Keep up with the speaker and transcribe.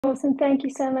Awesome. Thank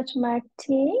you so much,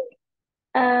 Marty,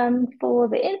 for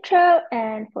the intro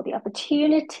and for the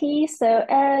opportunity. So,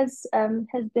 as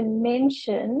has been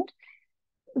mentioned,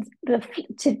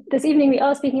 this evening we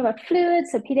are speaking about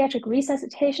fluids, so pediatric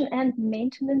resuscitation and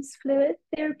maintenance fluid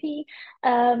therapy.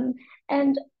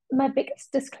 And my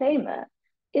biggest disclaimer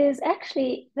is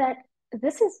actually that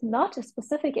this is not a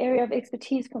specific area of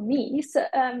expertise for me. So,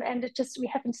 and it just we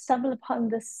happened to stumble upon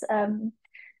this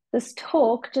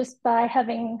talk just by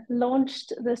having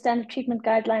launched the standard treatment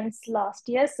guidelines last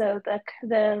year. So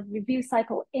the review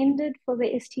cycle ended for the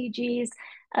STGs,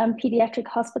 pediatric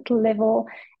hospital level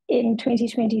in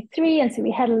 2023. And so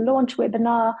we had a launch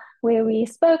webinar where we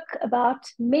spoke about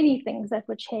many things that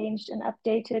were changed and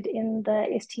updated in the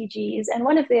STGs. And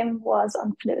one of them was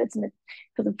on fluids. And it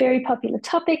was a very popular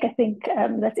topic. I think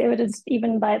that's evidenced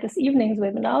even by this evening's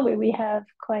webinar, where we have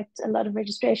quite a lot of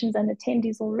registrations and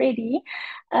attendees already.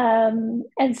 And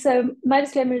so my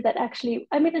disclaimer is that actually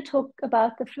I'm going to talk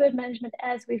about the fluid management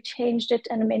as we've changed it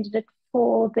and amended it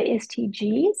for the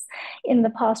STGs in the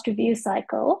past review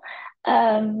cycle.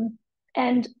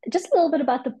 And just a little bit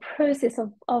about the process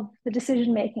of the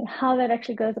decision making, how that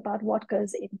actually goes about, what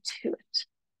goes into it.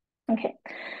 Okay,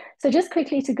 so just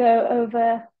quickly to go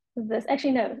over this.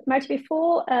 Actually, no, Marty,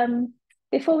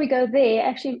 before we go there,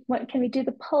 actually, can we do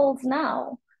the polls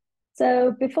now?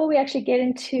 So before we actually get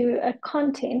into a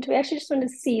content, we actually just want to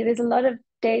see, there's a lot of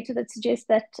data that suggests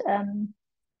that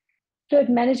fluid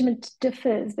management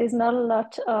differs. There's not a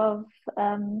lot of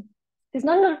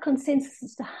consensus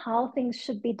as to how things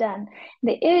should be done.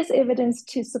 There is evidence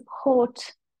to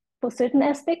support for certain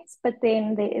aspects, but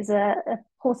then there is a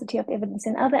paucity of evidence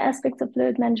in other aspects of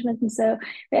fluid management. And so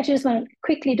we actually just want to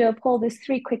quickly do a poll. There's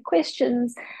 3 quick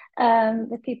questions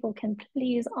that people can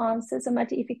please answer. So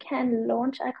Marty, if you can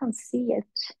launch, I can't see it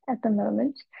at the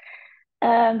moment,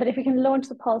 but if you can launch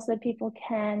the poll so that people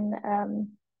can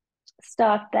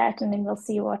start that, and then we'll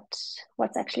see what's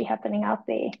actually happening out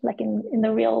there, like in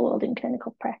the real world in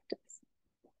clinical practice.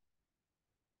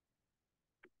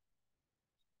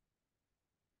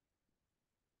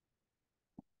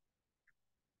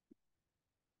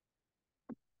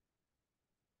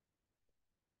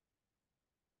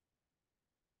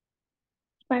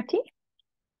 Marty,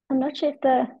 I'm not sure if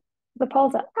the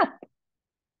polls are up.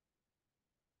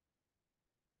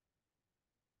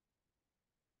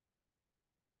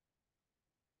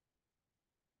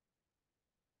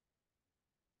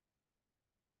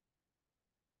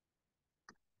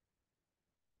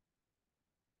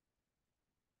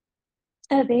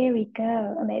 Oh, there we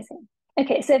go. Amazing.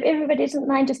 Okay, so if everybody doesn't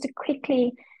mind, just to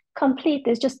quickly complete,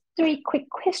 there's just 3 quick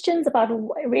questions about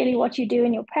really what you do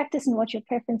in your practice and what your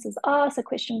preferences are. So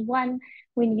question 1,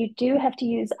 when you do have to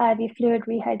use IV fluid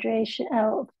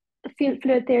rehydration,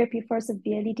 fluid therapy for a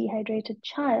severely dehydrated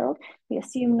child, we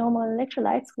assume normal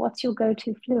electrolytes, what's your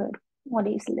go-to fluid? What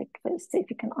do you select first? So if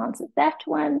you can answer that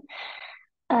one.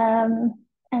 And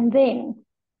then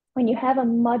when you have a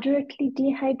moderately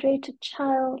dehydrated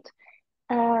child,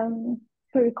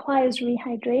 who requires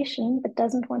rehydration but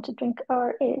doesn't want to drink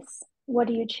ORS, what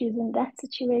do you choose in that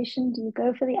situation? Do you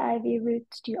go for the IV route?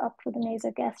 Do you opt for the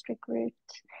nasogastric route?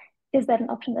 Is that an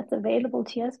option that's available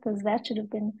to us? Because that should have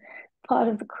been part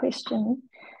of the question.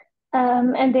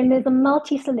 And then there's a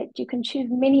multi-select. You can choose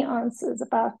many answers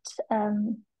about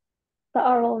the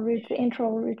oral route, the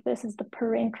enteral route versus the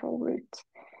parenteral route.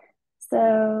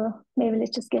 So maybe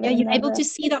let's just give it you're able to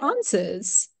see the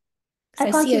answers. I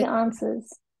can't see the answers.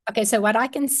 Okay, so what I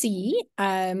can see,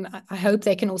 I hope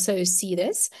they can also see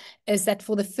this, is that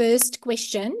for the first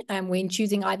question, when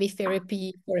choosing IV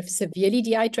therapy for a severely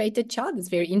dehydrated child, it's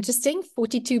very interesting.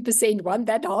 42% want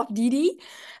that half DD.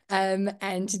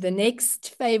 And the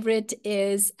next favorite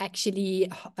is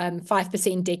actually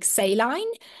 5% dex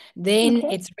saline. Then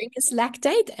it's Ringer's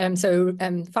lactate. So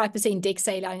 5% dex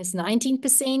saline is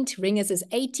 19%, Ringer's is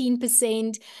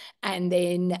 18%, and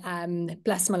then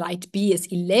plasmolite B is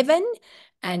 11%.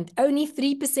 And only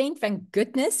 3%, thank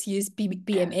goodness, used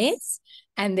BMS.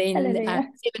 And then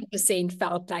 7%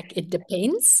 felt like it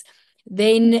depends.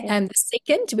 Then the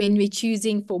second, when we're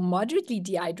choosing for moderately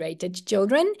dehydrated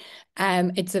children,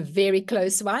 it's a very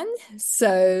close one.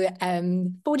 So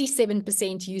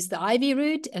 47% use the IV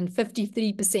route and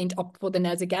 53% opt for the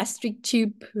nasogastric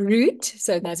tube route,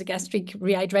 so nasogastric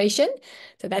rehydration.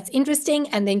 So that's interesting.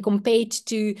 And then compared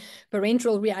to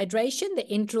parenteral rehydration, the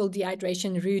enteral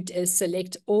dehydration route is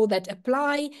select all that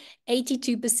apply.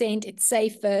 82% it's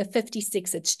safer,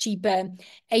 56% it's cheaper,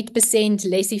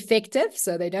 8% less effective.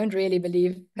 So they don't really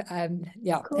believe,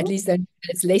 at least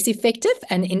it's less effective,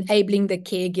 and enabling the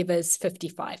caregivers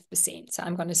 55%. So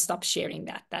I'm going to stop sharing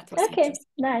that. That was okay,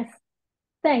 nice.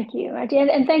 Thank you, Marty,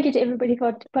 and thank you to everybody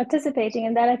for participating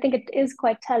in that. I think it is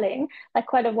quite telling, like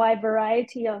quite a wide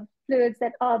variety of fluids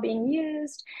that are being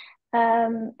used.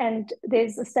 And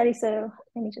there's a study, so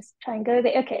let me just try and go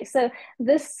there. Okay, so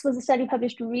this was a study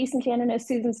published recently, and I know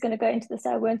Susan's going to go into this,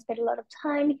 so I won't spend a lot of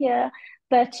time here,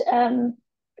 but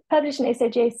published in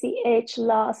SAJCH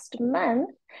last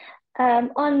month,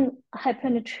 on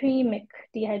hypernatraemic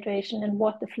dehydration and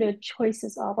what the fluid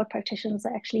choices are, what practitioners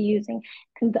are actually using.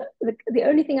 And the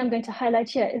only thing I'm going to highlight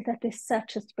here is that there's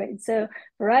such a spread. So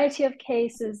variety of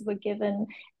cases were given,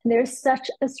 and there's such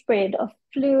a spread of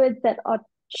fluids that are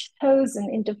chosen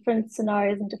in different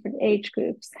scenarios and different age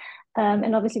groups.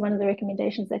 And obviously one of the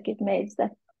recommendations that get made is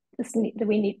that this needs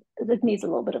a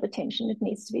little bit of attention. It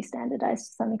needs to be standardized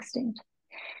to some extent.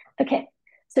 Okay,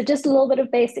 so just a little bit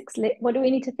of basics. What do we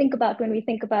need to think about when we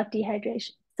think about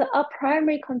dehydration? So our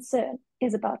primary concern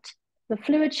is about the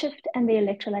fluid shift and the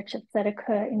electrolyte shifts that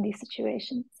occur in these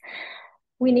situations.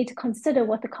 We need to consider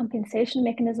what the compensation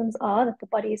mechanisms are that the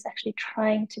body is actually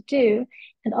trying to do.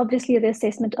 And obviously the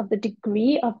assessment of the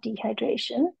degree of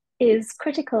dehydration is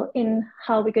critical in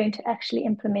how we're going to actually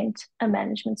implement a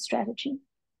management strategy.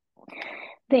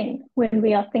 Then when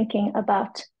we are thinking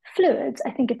about fluids,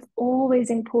 I think it's always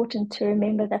important to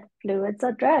remember that fluids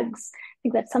are drugs. I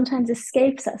think that sometimes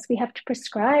escapes us. We have to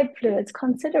prescribe fluids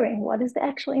considering what is the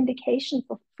actual indication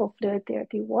for fluid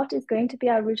therapy, what is going to be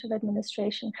our route of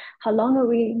administration, how long are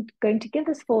we going to give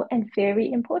this for, and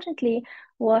very importantly,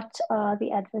 what are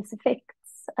the adverse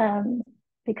effects,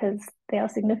 because they are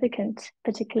significant,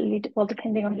 particularly, well,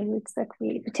 depending on the routes that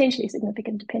potentially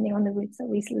significant depending on the routes that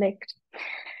we select.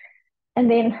 And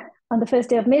then on the first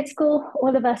day of med school,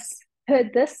 all of us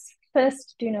heard this: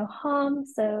 first, do no harm.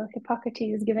 So Hippocrates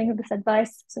is giving this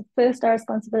advice. So first, our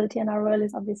responsibility and our role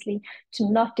is obviously to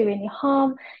not do any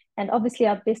harm. And obviously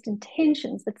our best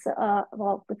intentions, but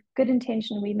well, with good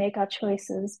intention, we make our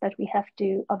choices, but we have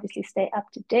to obviously stay up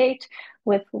to date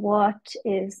with what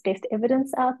is best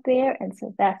evidence out there. And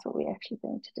so that's what we're actually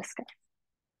going to discuss.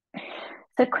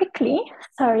 So quickly,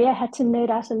 sorry, I had to nerd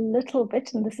out a little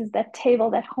bit, and this is that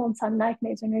table that haunts our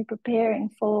nightmares when we're preparing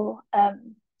for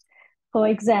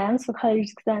exams, for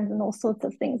college exams and all sorts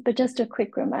of things. But just a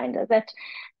quick reminder that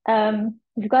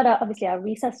we've got obviously our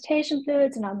resuscitation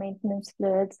fluids and our maintenance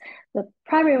fluids. The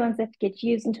primary ones that get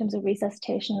used in terms of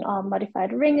resuscitation are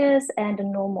modified ringers and a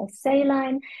normal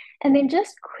saline. And then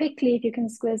just quickly, if you can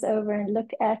squiz over and look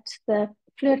at the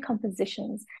fluid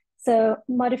compositions. So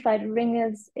modified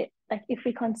ringers, like if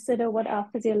we consider what our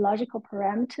physiological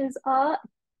parameters are,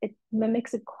 it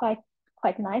mimics it quite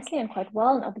nicely and quite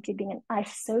well, and obviously being an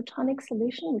isotonic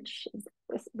solution, which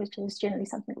is generally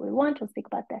something that we want. We'll speak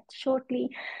about that shortly.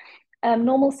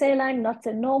 Normal saline, not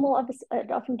so normal, obviously,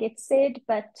 it often gets said,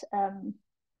 but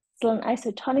still an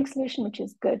isotonic solution, which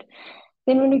is good.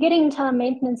 Then when we're getting into our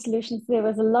maintenance solutions, there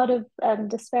was a lot of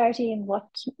disparity in what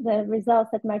the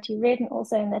results that Marty read, and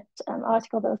also in that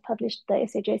article that was published, the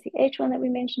SAJCH one that we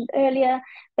mentioned earlier.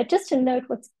 But just to note,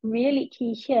 what's really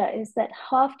key here is that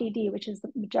half DD, which is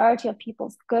the majority of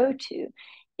people's go-to,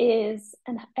 is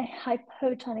a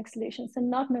hypotonic solution, so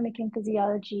not mimicking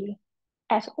physiology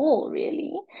at all,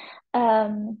 really.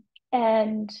 And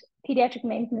pediatric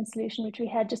maintenance solution, which we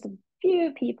had just a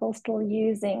few people still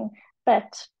using,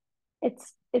 but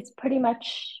it's pretty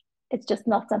much, it's just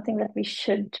not something that we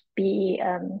should be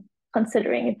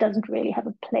considering. It doesn't really have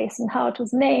a place, and how it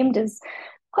was named is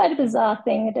quite a bizarre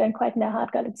thing. I don't quite know how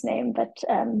it got its name, but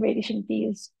really shouldn't be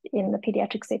used in the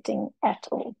pediatric setting at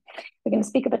all. We're going to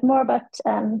speak a bit more about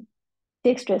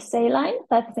dextrose saline,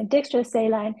 5% dextrose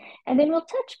saline, and then we'll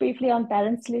touch briefly on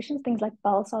balanced solutions, things like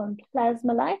Balsol and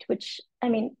Plasmolite, which, I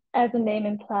mean, as the name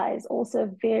implies,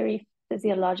 also very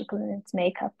physiological in its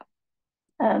makeup.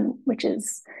 Which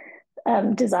is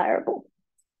desirable.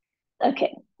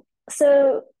 Okay,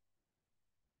 so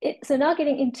now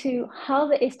getting into how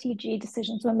the STG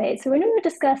decisions were made. So when we were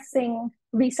discussing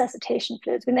resuscitation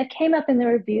fluids, when they came up in the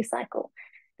review cycle,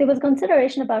 there was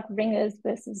consideration about ringers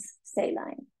versus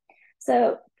saline.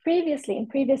 So previously, in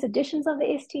previous editions of the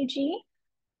STG,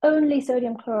 only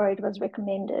sodium chloride was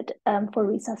recommended for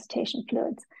resuscitation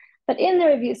fluids. But in the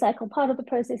review cycle, part of the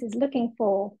process is looking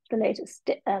for the latest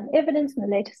evidence and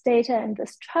the latest data. And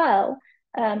this trial,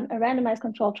 a randomized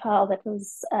controlled trial that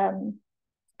was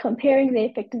comparing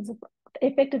the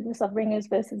effectiveness of ringers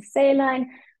versus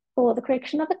saline for the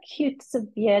correction of acute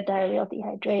severe diarrheal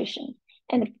dehydration.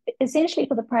 And essentially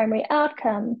for the primary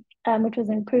outcome, which was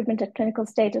an improvement of clinical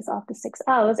status after 6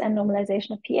 hours and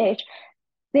normalization of pH,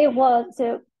 there was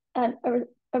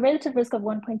a relative risk of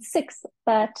 1.6,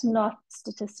 but not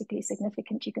statistically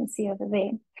significant, you can see over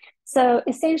there. So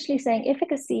essentially saying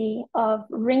efficacy of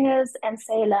ringers and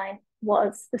saline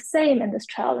was the same in this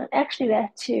trial. And actually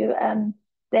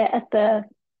they're at the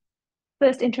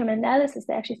first interim analysis,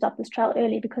 they actually stopped this trial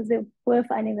early because they were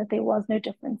finding that there was no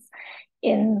difference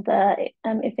in the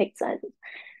effect sizes.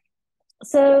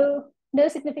 So no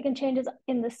significant changes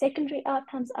in the secondary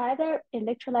outcomes either,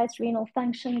 electrolytes, renal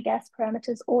function, gas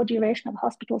parameters, or duration of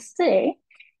hospital stay.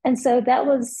 And so that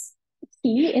was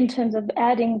key in terms of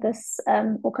adding this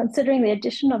or considering the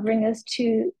addition of ringers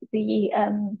to the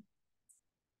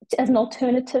as an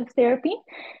alternative therapy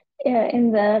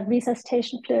in the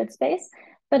resuscitation fluid space.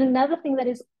 But another thing that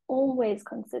is always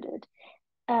considered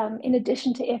in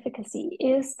addition to efficacy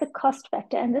is the cost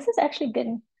factor. And this has actually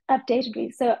been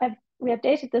updated. So we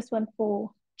updated this one for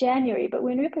January, but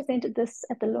when we presented this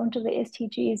at the launch of the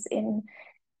STGs in,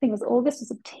 I think it was August or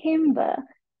September,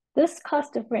 this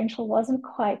cost differential wasn't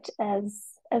quite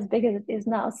as big as it is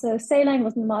now. So saline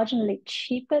was marginally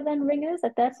cheaper than ringers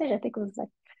at that stage. I think it was like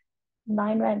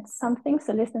 9 Rand something,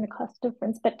 so less than the cost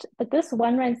difference. But this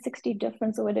 1 Rand 60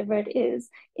 difference or whatever it is,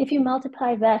 if you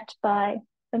multiply that by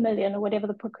 1 million or whatever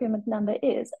the procurement number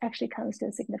is, actually comes to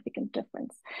a significant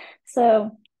difference.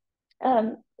 So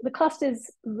the cost is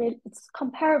it's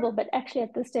comparable, but actually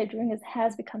at this stage, ringers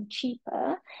has become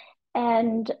cheaper.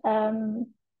 And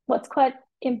what's quite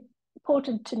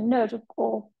important to note,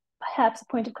 or perhaps a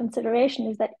point of consideration,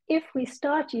 is that if we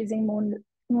start using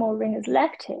more ringers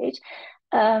lactate,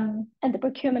 and the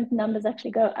procurement numbers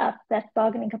actually go up, that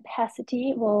bargaining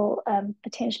capacity will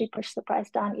potentially push the price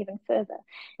down even further.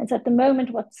 And so at the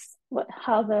moment,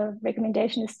 how the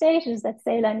recommendation is stated is that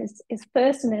saline is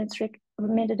first, and then it's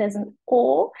recommended as an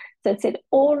or. So it said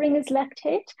or ringers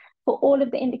lactate for all of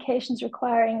the indications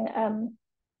requiring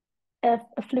a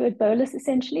fluid bolus,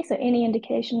 essentially. So any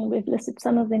indication, we've listed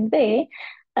some of them there.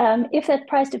 If that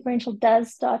price differential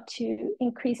does start to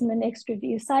increase in the next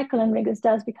review cycle and ringers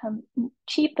does become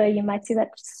cheaper, you might see that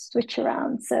switch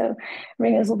around. So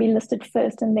ringers will be listed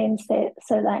first and then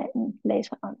saline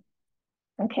later on.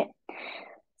 Okay,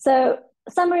 so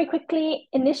summary quickly.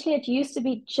 Initially, it used to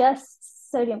be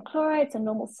just sodium chloride, so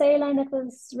normal saline that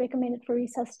was recommended for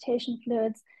resuscitation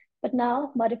fluids, but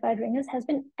now modified ringers has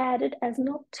been added as an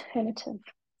alternative.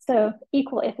 So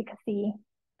equal efficacy,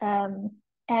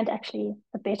 and actually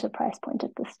a better price point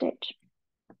at this stage.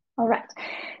 All right,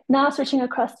 now switching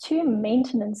across to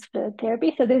maintenance fluid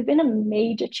therapy. So there's been a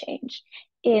major change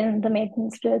in the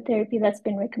maintenance fluid therapy that's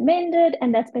been recommended,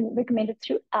 and that's been recommended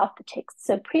throughout the text.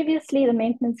 So previously, the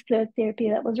maintenance fluid therapy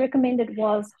that was recommended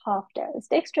was half dose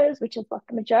dextrose, which is what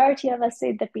the majority of us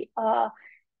said that we are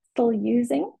still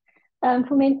using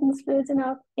for maintenance fluids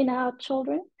in our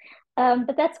children.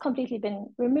 But that's completely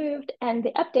been removed, and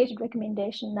the updated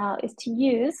recommendation now is to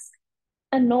use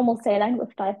a normal saline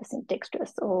with 5%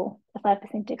 dextrose, or a 5%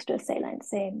 dextrose saline,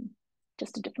 same,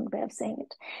 just a different way of saying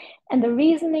it. And the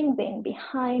reasoning then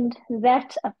behind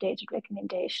that updated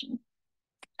recommendation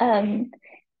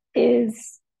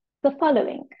is the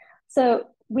following. So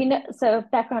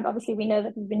background, obviously we know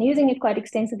that we've been using it quite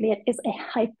extensively. It is a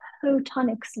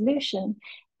hypotonic solution.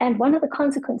 And one of the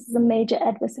consequences, a major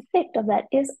adverse effect of that,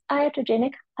 is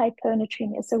iatrogenic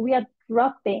hypernatremia. So we are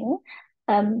dropping,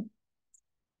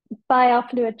 by our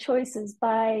fluid choices,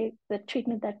 by the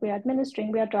treatment that we are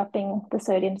administering, we are dropping the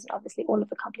sodiums and obviously all of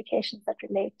the complications that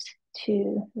relate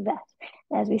to that.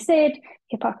 As we said,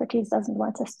 Hippocrates doesn't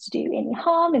want us to do any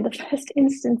harm in the first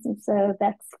instance, and so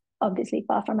that's obviously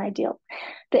far from ideal.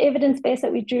 The evidence base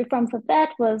that we drew from for that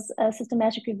was a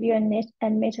systematic review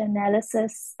and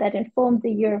meta-analysis that informed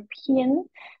the European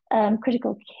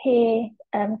critical care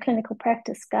clinical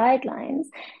practice guidelines.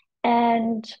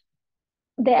 And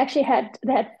they had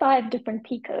 5 different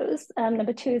PICOs.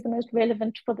 Number 2 is the most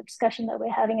relevant for the discussion that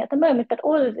we're having at the moment, but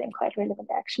all of them quite relevant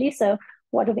actually. So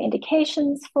what are the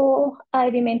indications for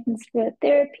IV maintenance fluid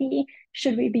therapy?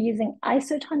 Should we be using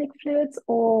isotonic fluids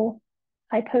or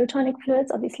hypotonic fluids,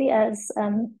 obviously, as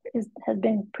has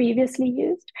been previously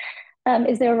used?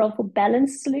 Is there a role for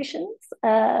balanced solutions,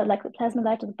 like the plasma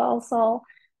light or the Balsol?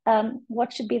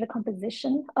 What should be the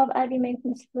composition of IV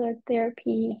maintenance fluid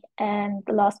therapy? And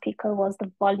the last PICO was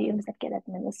the volumes that get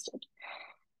administered.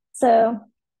 So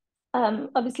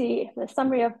obviously, the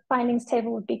summary of findings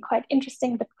table would be quite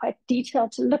interesting, but quite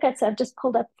detailed to look at. So I've just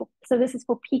pulled up, so this is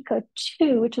for PICO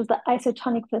 2, which was the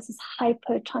isotonic versus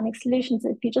hypotonic solutions.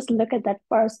 If you just look at that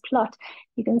forest plot,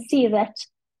 you can see that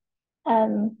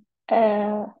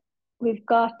we've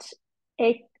got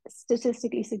a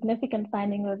statistically significant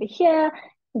finding over here.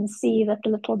 You can see that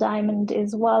the little diamond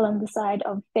is well on the side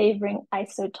of favoring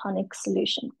isotonic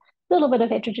solution. little bit of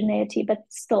heterogeneity, but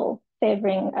still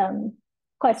favoring,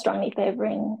 quite strongly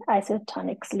favoring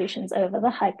isotonic solutions over the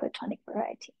hypotonic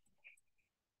variety.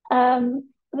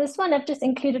 This one I've just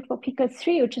included for PICO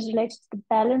 3, which is related to the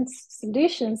balanced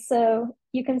solutions. So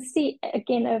you can see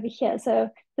again over here. So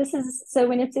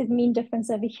when it says mean difference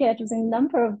over here, it was a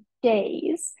number of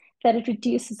days that it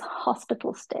reduces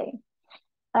hospital stay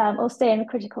or stay in the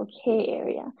critical care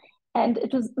area. And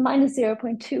it was minus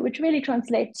 0.2, which really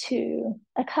translates to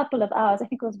a couple of hours. I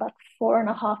think it was about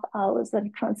 4.5 hours that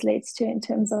it translates to in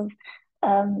terms of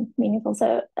meaningful.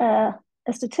 So a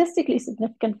statistically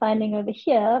significant finding over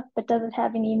here, but does it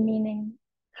have any meaning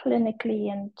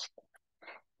clinically? And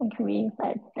can we,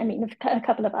 I mean, a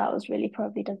couple of hours really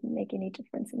probably doesn't make any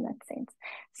difference in that sense.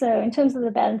 So in terms of the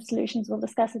balanced solutions, we'll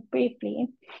discuss it briefly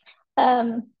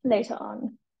later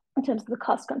on in terms of the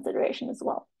cost consideration as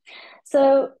well.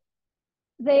 So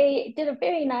they did a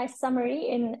very nice summary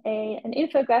in an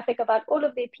infographic about all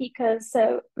of their PICOs.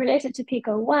 So related to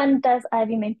PICO 1, does IV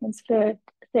maintenance fluid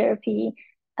therapy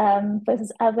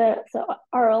versus other, so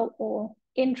oral or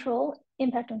enteral,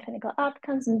 impact on clinical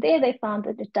outcomes. And there they found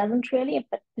that it doesn't really,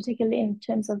 but particularly in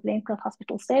terms of length of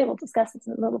hospital stay. We'll discuss this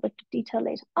in a little bit of detail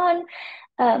later on.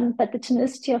 But the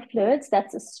tonicity of fluids,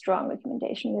 that's a strong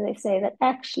recommendation where they say that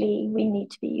actually we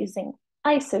need to be using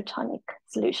isotonic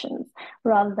solutions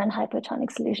rather than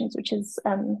hypotonic solutions, which has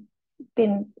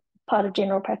been part of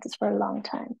general practice for a long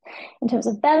time. In terms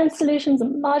of balanced solutions, a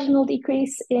marginal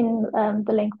decrease in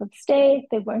the length of stay.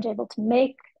 They weren't able to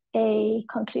make a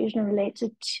conclusion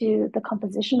related to the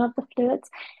composition of the fluids.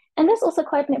 And that's also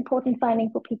quite an important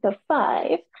finding for PICO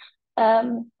 5,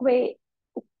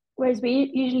 whereas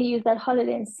we usually use that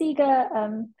Holiday and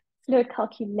Seeger fluid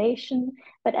calculation,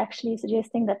 but actually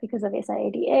suggesting that because of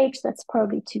SIADH, that's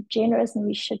probably too generous and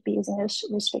we should be using a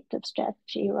restrictive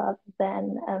strategy rather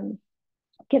than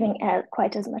giving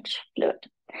quite as much fluid.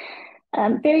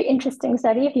 Very interesting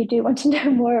study if you do want to know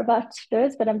more about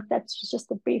fluids, but that's just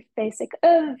a brief basic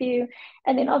overview.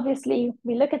 And then obviously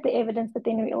we look at the evidence, but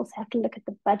then we also have to look at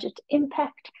the budget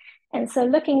impact. And so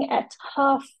looking at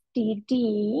half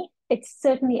DD, it's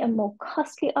certainly a more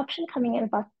costly option, coming in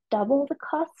about double the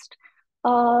cost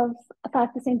of a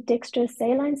 5% dextrose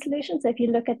saline solution. So if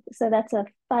you look at, so that's a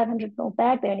 500 ml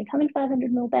bag, they only come in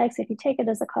 500 ml bags. So if you take it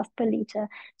as a cost per liter,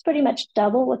 it's pretty much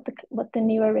double what the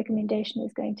newer recommendation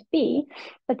is going to be.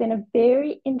 But then a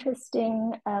very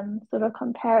interesting sort of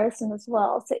comparison as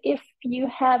well. So if you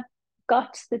have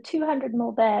got the 200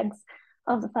 ml bags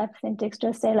of the 5%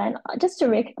 dextrose saline, just to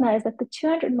recognize that the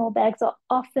 200 ml bags are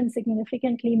often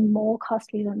significantly more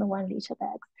costly than the 1 liter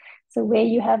bags. So where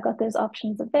you have got those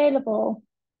options available,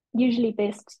 usually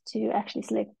best to actually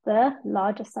select the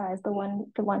larger size, the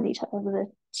one liter over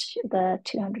the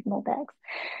 200 ml bags.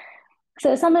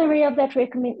 So summary of that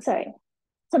recommendation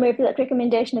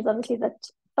is obviously that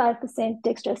 5%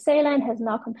 dextrose saline has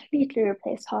now completely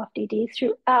replaced half DD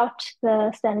throughout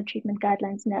the standard treatment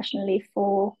guidelines nationally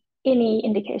for any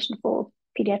indication for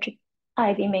pediatric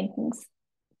IV maintenance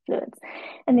fluids.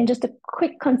 And then just a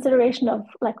quick consideration of,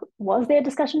 like, was there a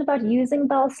discussion about using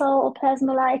Balsol or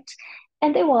Plasmolite?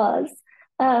 And there was,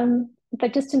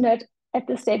 but just to note at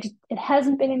this stage, it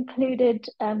hasn't been included.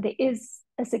 There is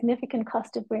a significant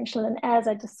cost differential, and as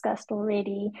I discussed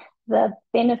already, the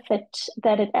benefit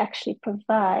that it actually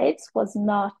provides was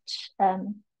not,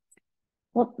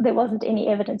 well, there wasn't any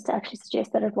evidence to actually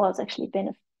suggest that it was actually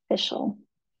beneficial.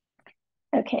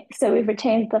 Okay, so we've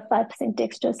retained the 5%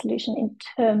 dextrose solution in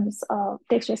terms of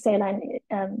dextrose saline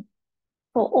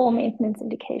for all maintenance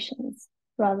indications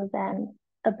rather than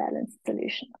a balanced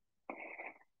solution.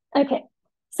 Okay,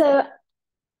 so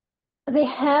there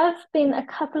have been a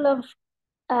couple of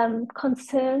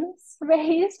concerns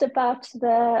raised about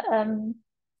the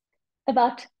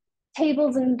about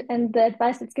tables and the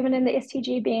advice that's given in the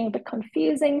STG being a bit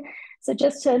confusing. So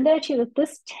just to alert you that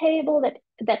this table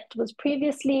that was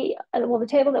previously, well, the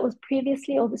table that was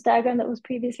previously, or this diagram that was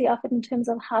previously offered in terms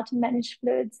of how to manage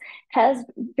fluids has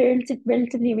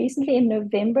relatively recently, in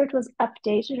November, it was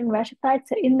updated and ratified.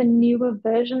 So in the newer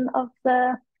version of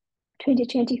the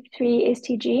 2023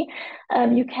 STG,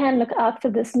 you can look out for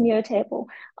this newer table.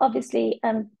 Obviously,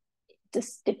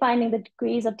 just defining the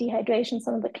degrees of dehydration,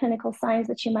 some of the clinical signs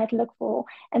that you might look for,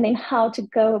 and then how to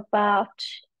go about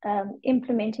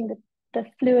implementing the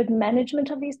fluid management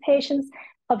of these patients,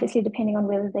 obviously depending on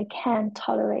whether they can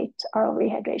tolerate oral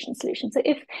rehydration solutions. So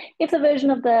if the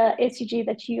version of the STG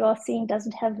that you are seeing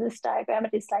doesn't have this diagram,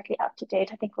 it is slightly out to date.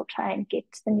 I think we'll try and get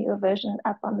the newer version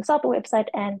up on the SAPA website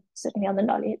and certainly on the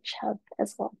Knowledge Hub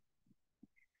as well.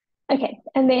 Okay,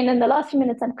 and then in the last few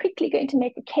minutes, I'm quickly going to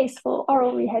make a case for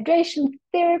oral rehydration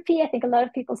therapy. I think a lot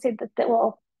of people said that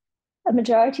well, a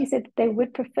majority said that they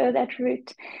would prefer that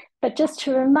route. But just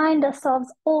to remind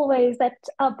ourselves always that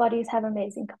our bodies have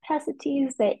amazing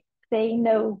capacities. They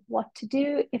know what to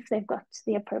do if they've got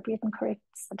the appropriate and correct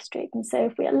substrate. And so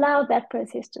if we allow that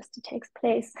process just to take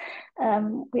place,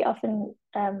 we often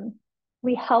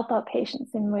we help our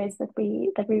patients in ways that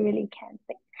we really can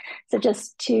think. So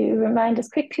just to remind us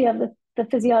quickly of the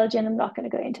physiology, and I'm not going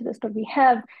to go into this, but we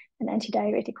have an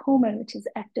antidiuretic hormone which is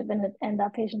active in it, and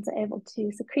our patients are able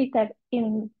to secrete that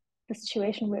in the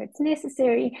situation where it's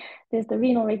necessary. There's the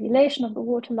renal regulation of the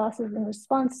water losses in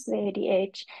response to the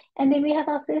ADH. And then we have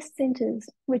our thirst centers,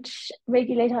 which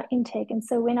regulate our intake. And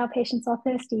so when our patients are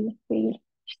thirsty, we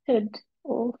should,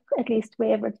 or at least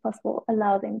wherever it's possible,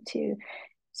 allow them to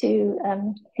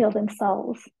heal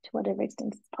themselves to whatever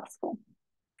extent it's possible.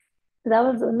 So that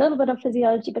was a little bit of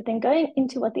physiology, but then going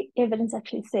into what the evidence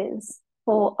actually says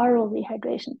for oral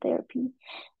rehydration therapy.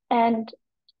 And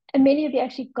many of you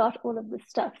actually got all of this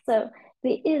stuff. So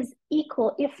there is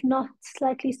equal, if not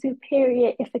slightly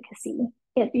superior efficacy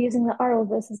in using the oral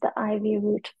versus the IV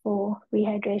route for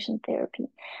rehydration therapy.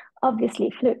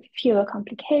 Obviously, fewer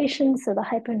complications. So the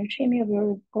hypernatraemia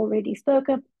we already spoke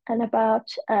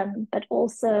about, but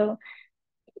also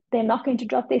they're not going to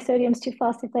drop their sodiums too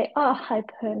fast if they are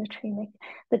hypernatremic.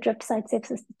 The drip site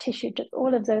sepsis, the tissue drip,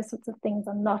 all of those sorts of things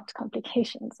are not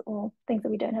complications or things that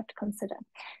we don't have to consider.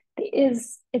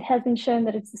 It has been shown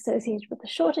that it's associated with a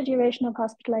shorter duration of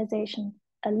hospitalization,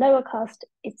 a lower cost,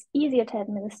 it's easier to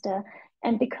administer,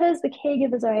 and because the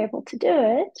caregivers are able to do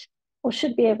it, or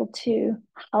should be able to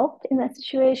help in that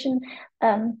situation,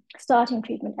 starting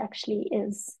treatment actually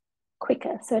is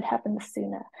quicker, so it happens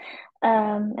sooner.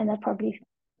 And that probably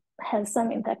has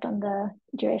some impact on the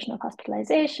duration of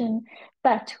hospitalization,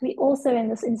 but we also in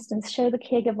this instance show the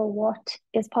caregiver what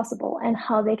is possible and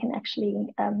how they can actually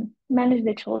manage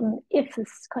their children if this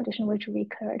condition were to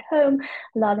recur at home,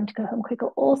 allow them to go home quicker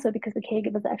also because the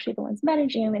caregivers are actually the ones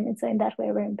managing them, and so in that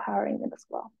way we're empowering them as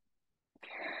well.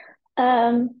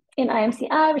 In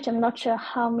IMCI, which I'm not sure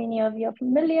how many of you are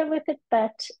familiar with it,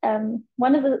 but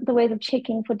one of the ways of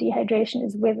checking for dehydration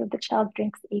is whether the child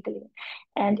drinks eagerly.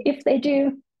 And if they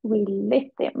do, we let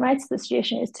them, right? So the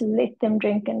suggestion is to let them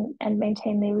drink and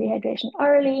maintain their rehydration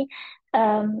orally,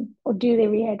 or do their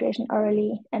rehydration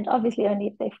orally. And obviously only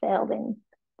if they fail,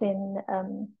 then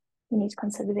you need to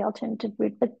consider the alternative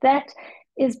route. But that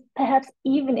is perhaps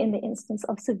even in the instance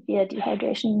of severe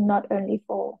dehydration, not only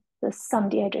for the some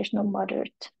dehydration or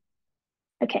moderate.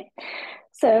 Okay,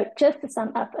 so just to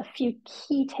sum up a few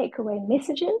key takeaway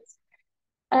messages.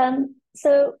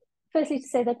 So firstly, to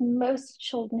say that most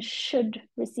children should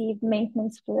receive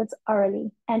maintenance fluids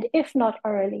orally, and if not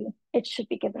orally, it should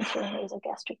be given through a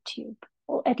nasogastric tube,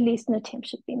 or at least an attempt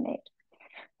should be made.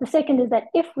 The second is that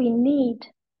if we need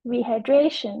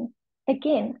rehydration,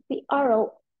 again, the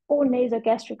oral or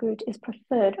nasogastric route is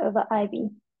preferred over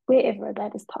IV, wherever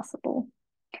that is possible.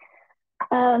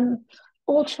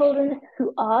 All children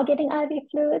who are getting IV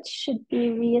fluids should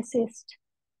be reassessed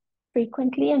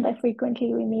frequently, and by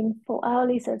frequently we mean 4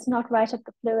 hourly, so it's not right up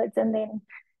the fluids and then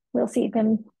we'll see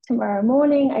them tomorrow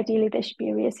morning. Ideally they should be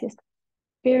reassessed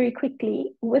very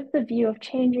quickly with the view of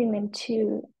changing them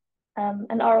to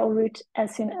an oral route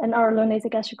an oral or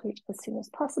nasogastric route as soon as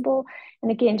possible,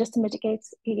 and again just to mitigate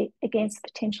against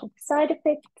potential side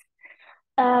effects.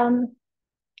 And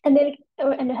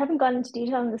I haven't gone into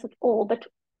detail on this at all, but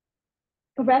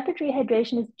rapid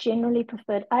rehydration is generally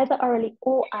preferred either orally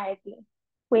or IV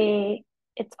where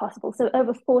it's possible. So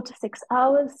over 4 to 6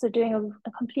 hours, so doing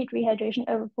a complete rehydration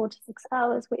over 4 to 6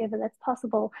 hours, wherever that's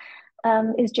possible,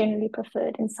 is generally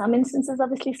preferred. In some instances,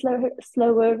 obviously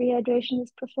slower rehydration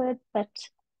is preferred, but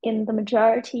in the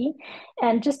majority.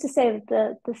 And just to say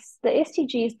that the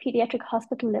STG's pediatric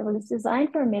hospital level is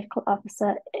designed for a medical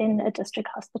officer in a district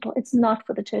hospital. It's not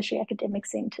for the tertiary academic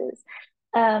centers.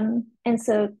 And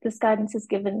so this guidance is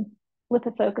given with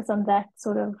a focus on that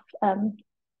sort of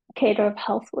cadre of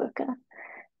health worker.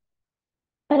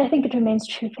 But I think it remains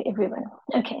true for everyone.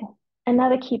 Okay,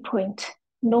 another key point,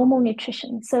 normal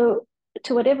nutrition. So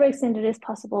to whatever extent it is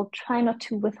possible, try not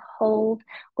to withhold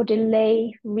or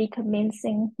delay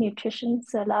recommencing nutrition.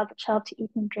 So allow the child to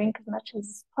eat and drink as much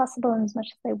as possible and as much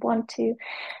as they want to,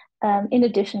 in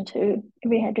addition to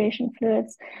rehydration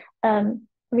fluids.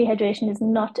 Rehydration is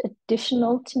not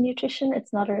additional to nutrition.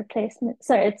 It's not a replacement.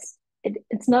 Sorry,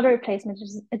 it's not a replacement,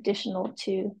 it's additional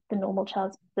to the normal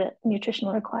child's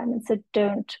nutritional requirements. So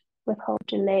don't withhold,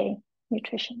 delay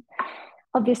nutrition.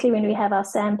 Obviously, when we have our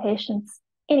SAM patients,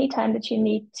 anytime that you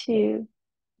need to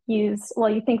use, well,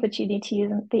 you think that you need to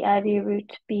use the IV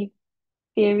route, be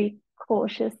very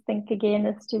cautious, think again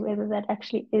as to whether that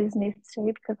actually is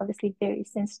necessary, because obviously very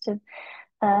sensitive,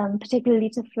 particularly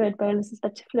to fluid boluses,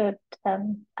 but to fluid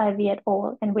IV at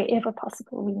all. And wherever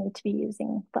possible, we need to be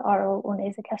using the oral or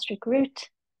nasogastric route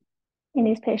in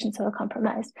these patients who are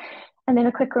compromised. And then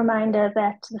a quick reminder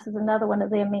that this is another one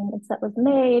of the amendments that was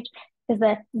made, is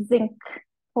that zinc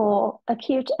for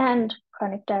acute and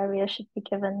chronic diarrhea should be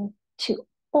given to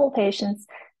all patients.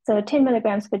 So 10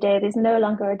 milligrams per day, there's no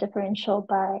longer a differential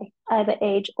by either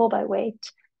age or by weight.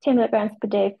 10 milligrams per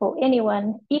day for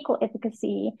anyone, equal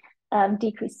efficacy,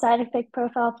 decreased side effect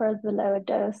profile for the lower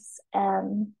dose.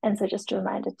 And so just a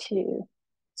reminder to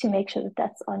make sure that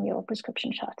that's on your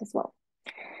prescription chart as well.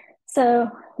 So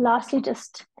lastly,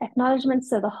 just acknowledgements.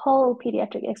 So the whole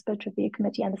Pediatric Expert Review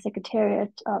Committee and the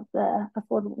Secretariat of the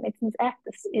Affordable Medicines Act,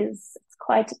 it's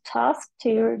quite a task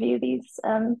to review these,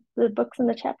 the books and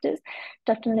the chapters.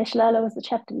 Dr. Nishlala was the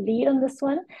chapter lead on this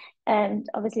one. And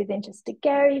obviously then just to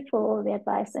Gary for the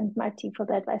advice and Marty for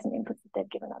the advice and inputs that they've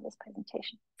given on this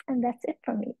presentation. And that's it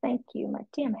from me. Thank you,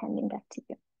 Marty. I'm handing back to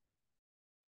you.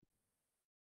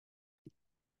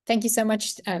 Thank you so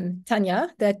much, Tanya.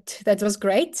 That was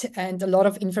great and a lot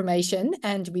of information.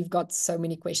 And we've got so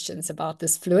many questions about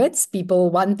this fluids. People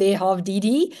want their half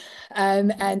DD.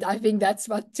 And I think that's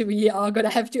what we are going to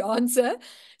have to answer.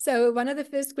 So one of the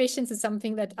first questions is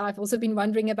something that I've also been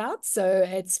wondering about. So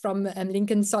it's from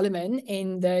Lincoln Solomon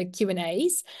in the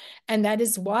Q&As. And that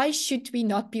is, why should we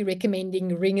not be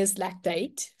recommending Ringer's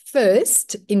lactate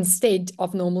first instead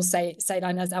of normal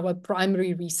saline as our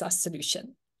primary resus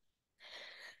solution?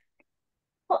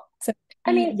 So,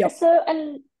 I mean, yeah. So,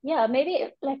 and yeah, maybe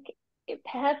like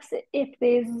perhaps if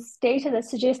there's data that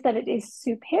suggests that it is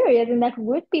superior, then that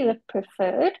would be the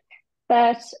preferred.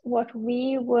 But what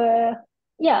we were,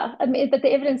 yeah, I mean, but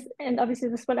the evidence, and obviously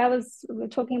this is what we're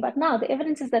talking about now, the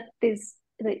evidence is that there's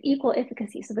the equal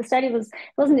efficacy. So the study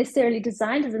wasn't necessarily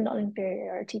designed as a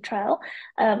non-inferiority trial,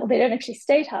 or they don't actually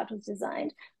state how it was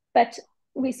designed, but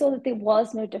we saw that there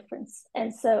was no difference.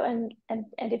 And so, and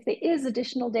if there is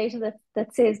additional data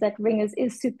that says that Ringer's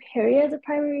is superior as a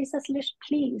primary resus solution,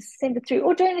 please send it through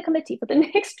or join the committee for the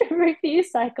next review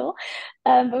cycle.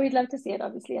 But we'd love to see it,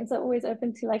 obviously. And so always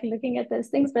open to like looking at those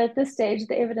things. But at this stage,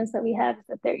 the evidence that we have is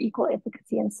that they're equal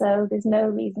efficacy. And so there's no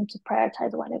reason to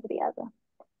prioritize one over the other.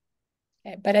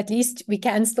 Okay, but at least we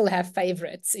can still have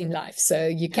favorites in life. So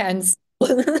you can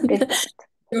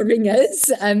your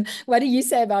Ringers. What do you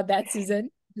say about that,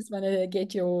 Susan? Just want to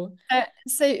get your...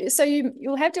 So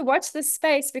you'll have to watch this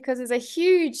space, because there's a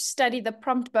huge study, the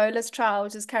Prompt Bolus trial,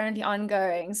 which is currently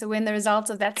ongoing. So when the results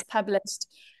of that's published,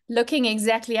 looking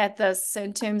exactly at this, so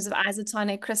in terms of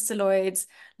isotonic crystalloids,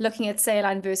 looking at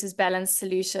saline versus balanced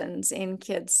solutions in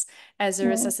kids as a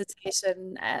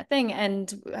resuscitation thing.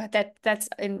 And that's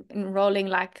enrolling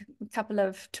like a couple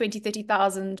of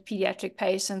 30,000 pediatric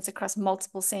patients across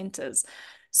multiple centers.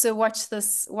 So watch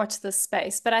this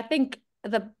space. But I think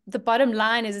the bottom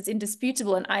line is it's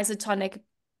indisputable, an isotonic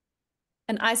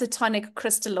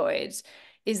crystalloid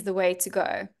is the way to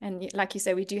go. And like you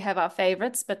say, we do have our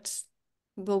favorites, but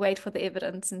we'll wait for the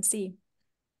evidence and see.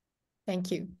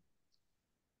 Thank you.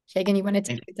 Shagan, you want to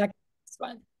take this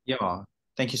one? Yeah,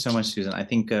 thank you so much, Susan. I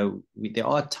think there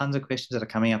are tons of questions that are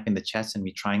coming up in the chats, and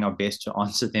we're trying our best to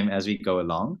answer them as we go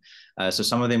along. So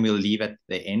some of them we'll leave at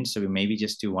the end. So we maybe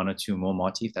just do one or two more,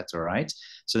 Marty, if that's all right.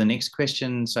 So the next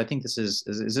question, so I think this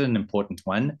is an important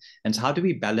one. And so how do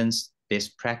we balance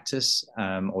best practice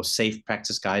or safe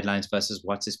practice guidelines versus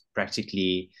what is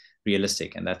practically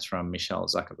realistic? And that's from Michelle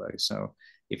Zuckerberg. So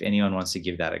if anyone wants to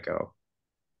give that a go.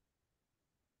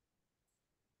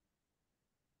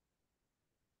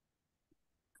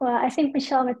 Well, I think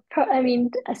Michelle would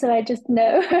so I just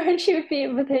know her, and she would be,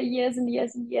 with her years and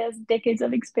years and years, decades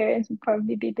of experience, would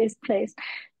probably be best placed.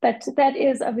 But that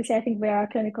is obviously, I think, where our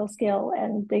clinical skill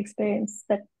and the experience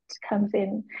that comes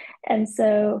in. And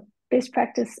so best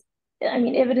practice, I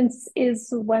mean, evidence is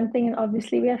one thing, and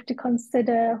obviously we have to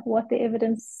consider what the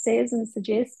evidence says and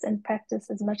suggests and practice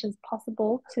as much as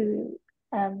possible to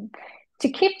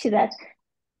keep to that.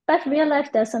 But real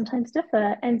life does sometimes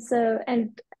differ. And so,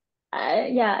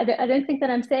 I don't think that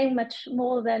I'm saying much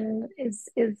more than is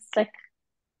like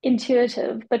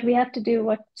intuitive, but we have to do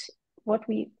what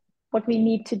we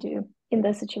need to do in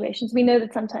those situations. We know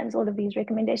that sometimes all of these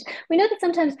recommendations, we know that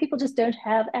sometimes people just don't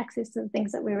have access to the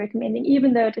things that we're recommending,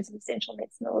 even though it is an essential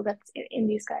medicine or that's in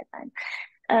these guidelines.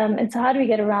 And so how do we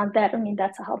get around that? I mean,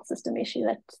 that's a health system issue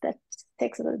that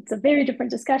takes it's a very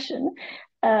different discussion.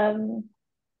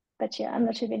 But yeah, I'm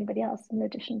not sure if anybody else has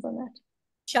additions on that.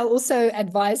 Shall also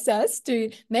advise us to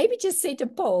maybe just set a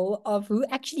poll of who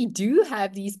actually do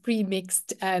have these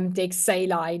pre-mixed dex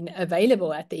saline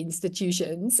available at the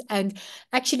institutions. And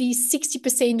actually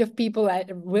 60% of people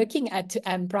working at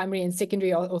primary and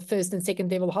secondary or first and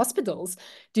second level hospitals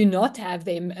do not have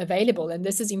them available. And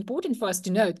this is important for us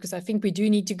to note, because I think we do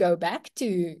need to go back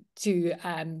to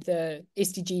the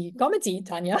SDG committee,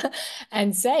 Tanya,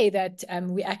 and say that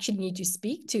we actually need to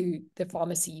speak to the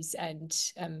pharmacies, and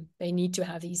they need to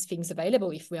have these things available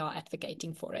if we are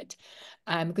advocating for it.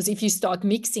 Because if you start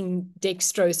mixing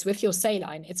dextrose with your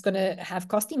saline, it's going to have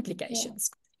cost implications.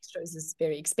 Yeah. Dextrose is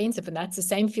very expensive, and that's the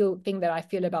same thing that I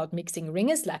feel about mixing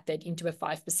Ringer's lactate into a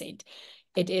 5%.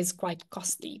 It is quite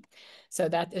costly. So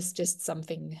that is just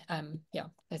something, yeah,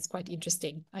 that's quite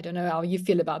interesting. I don't know how you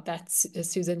feel about that,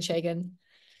 Susan, Shagan.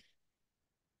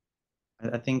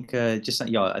 I think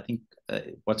I think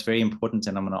what's very important,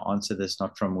 and I'm going to answer this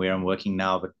not from where I'm working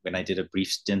now, but when I did a brief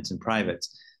stint in private,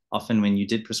 often when you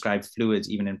did prescribe fluids,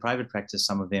 even in private practice,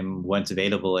 some of them weren't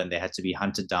available and they had to be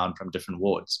hunted down from different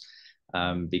wards,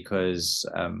 because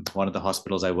one of the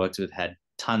hospitals I worked with had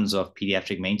tons of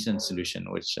pediatric maintenance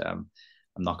solution, which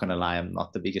I'm not going to lie, I'm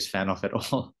not the biggest fan of at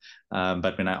all.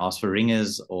 But when I asked for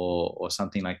Ringers or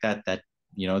something like that,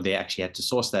 they actually had to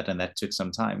source that, and that took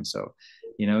some time. So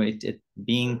it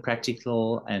being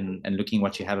practical and looking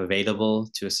what you have available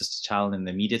to assist a child in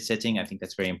the immediate setting, I think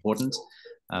that's very important.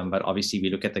 But obviously we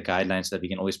look at the guidelines so that we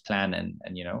can always plan and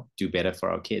do better for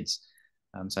our kids.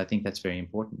 So I think that's very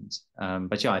important.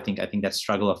 But yeah, I think that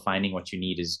struggle of finding what you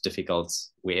need is difficult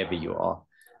wherever you are,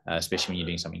 especially when you're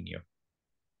doing something new.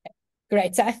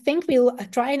 Great. So I think we'll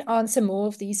try and answer more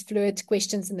of these fluid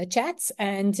questions in the chats,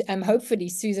 and hopefully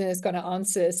Susan is going to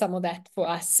answer some of that for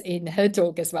us in her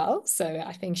talk as well. So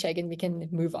I think, Shagan, we can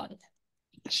move on.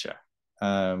 Sure.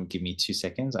 Give me 2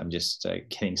 seconds. I'm just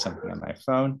getting something on my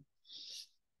phone.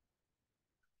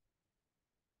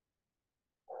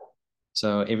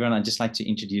 So everyone, I'd just like to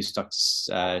introduce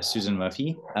Dr. Susan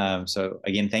Murphy. So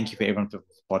again, thank you for everyone for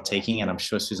partaking, and I'm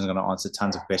sure Susan's going to answer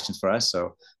tons of questions for us.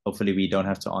 So hopefully we don't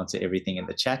have to answer everything in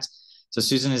the chat. So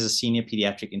Susan is a senior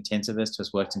pediatric intensivist who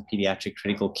has worked in pediatric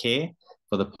critical care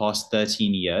for the past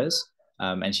 13 years.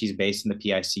 And she's based in the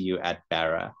PICU at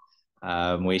Barra,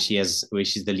 where she's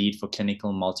the lead for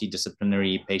clinical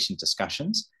multidisciplinary patient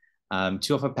discussions.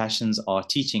 Two of her passions are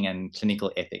teaching and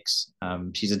clinical ethics.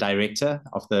 She's a director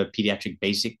of the Pediatric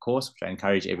Basic course, which I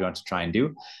encourage everyone to try and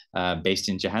do, based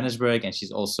in Johannesburg, and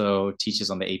she's also teaches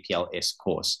on the APLS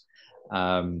course.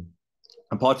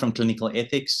 Apart from clinical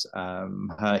ethics,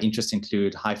 her interests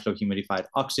include high flow humidified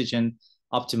oxygen,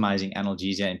 optimizing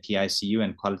analgesia in PICU,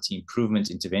 and quality improvement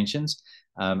interventions.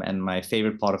 And my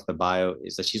favorite part of the bio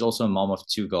is that she's also a mom of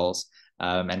 2 girls,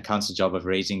 and counts the job of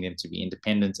raising them to be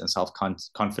independent and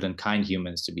self-confident, kind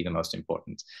humans to be the most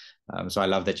important. So I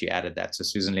love that you added that. So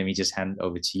Susan, let me just hand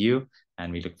over to you,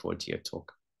 and we look forward to your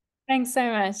talk. Thanks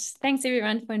so much. Thanks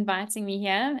everyone for inviting me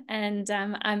here. And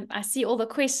I see all the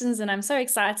questions, and I'm so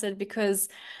excited because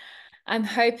I'm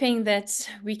hoping that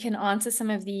we can answer some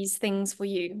of these things for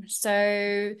you.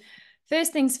 So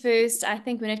first things first, I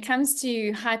think when it comes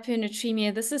to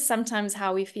hypernatremia, this is sometimes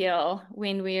how we feel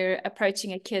when we're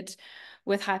approaching a kid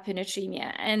with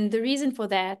hypernatremia. And the reason for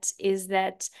that is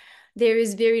that there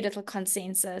is very little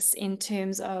consensus in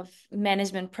terms of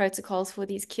management protocols for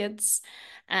these kids.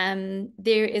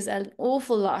 There is an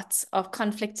awful lot of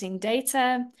conflicting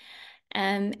data,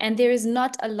 and there is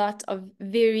not a lot of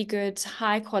very good,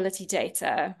 high quality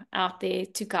data out there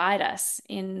to guide us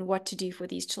in what to do for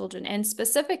these children. And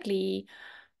specifically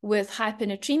with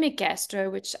hypernatremic gastro,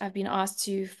 which I've been asked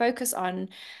to focus on,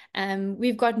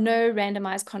 we've got no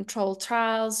randomized controlled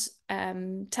trials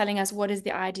telling us what is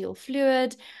the ideal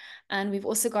fluid. And we've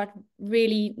also got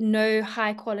really no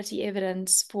high quality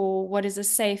evidence for what is a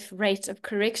safe rate of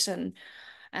correction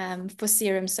for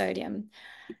serum sodium.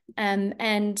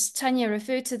 And Tanya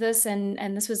referred to this,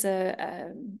 and this was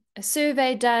a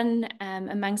survey done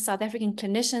amongst South African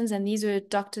clinicians, and these were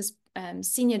doctors,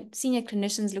 senior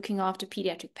clinicians looking after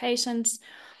pediatric patients,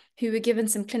 who were given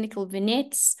some clinical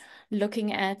vignettes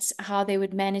looking at how they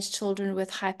would manage children with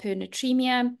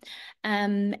hypernatremia.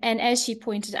 And as she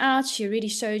pointed out, she already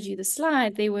showed you the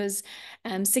slide, there was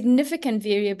significant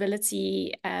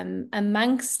variability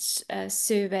amongst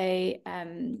survey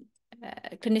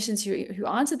clinicians who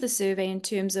answered the survey in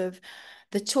terms of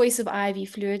the choice of IV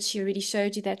fluids. She already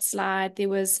showed you that slide. There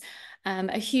was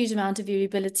a huge amount of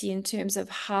variability in terms of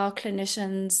how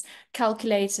clinicians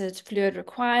calculated fluid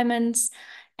requirements,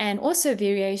 and also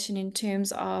variation in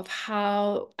terms of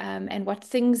how and what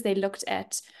things they looked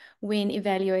at when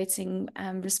evaluating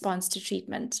response to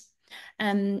treatment.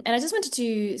 And I just wanted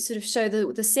to sort of show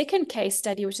the second case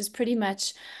study, which is pretty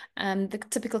much the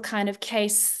typical kind of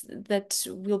case that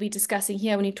we'll be discussing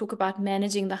here when we talk about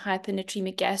managing the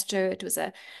hypernatremic gastro. It was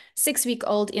a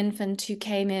 6-week-old infant who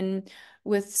came in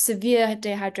with severe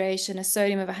dehydration, a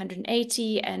sodium of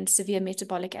 180, and severe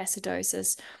metabolic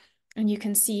acidosis. And you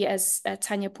can see, as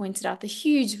Tanya pointed out, the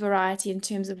huge variety in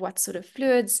terms of what sort of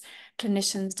fluids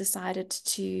clinicians decided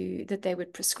that they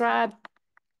would prescribe.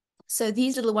 So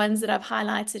these are the ones that I've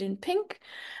highlighted in pink.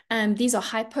 These are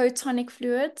hypotonic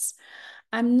fluids.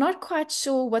 I'm not quite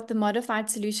sure what the modified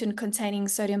solution containing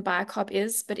sodium bicarb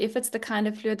is, but if it's the kind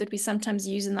of fluid that we sometimes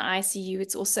use in the ICU,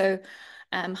 it's also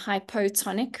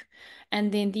hypotonic.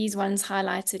 And then these ones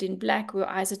highlighted in black were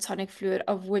isotonic fluid,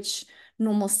 of which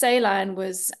normal saline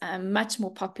was much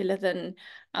more popular than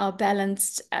our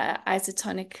balanced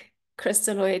isotonic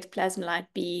crystalloid plasmolite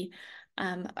B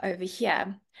over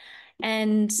here.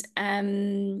 And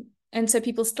so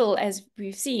people still, as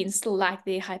we've seen, still like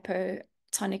their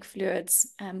hypotonic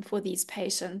fluids for these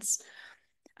patients.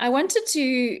 I opted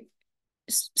to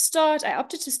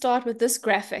start with this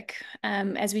graphic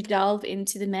as we delve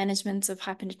into the management of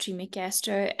hypernatremic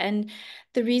gastro. And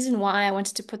the reason why I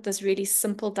wanted to put this really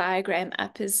simple diagram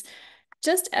up is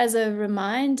just as a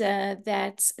reminder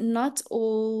that not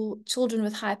all children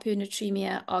with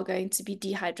hypernatremia are going to be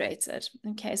dehydrated.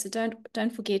 Okay, so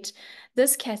don't forget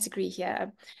this category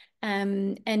here.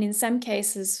 And in some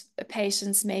cases,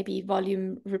 patients may be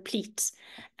volume replete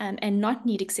and not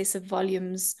need excessive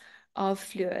volumes of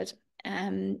fluid.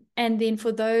 And then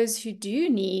for those who do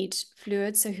need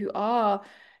fluid, so who are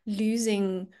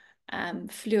losing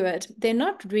fluid, they're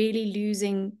not really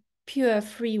losing pure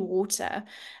free water.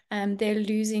 They're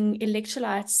losing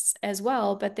electrolytes as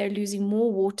well, but they're losing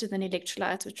more water than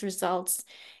electrolytes, which results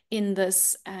in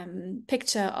this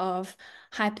picture of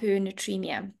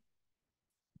hypernatremia.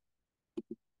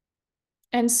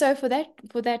 And so for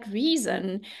that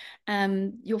reason,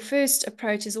 your first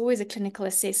approach is always a clinical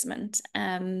assessment.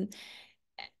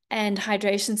 And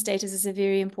hydration status is a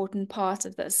very important part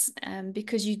of this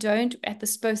because you don't,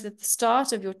 both at the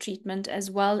start of your treatment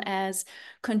as well as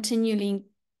continuing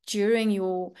during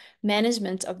your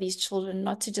management of these children,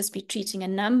 not to just be treating a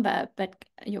number, but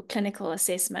your clinical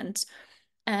assessment.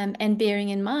 And bearing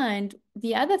in mind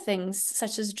the other things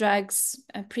such as drugs,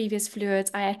 previous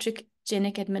fluids,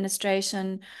 iatrogenic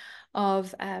administration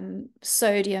of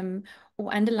sodium,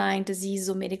 or underlying disease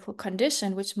or medical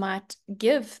condition, which might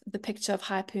give the picture of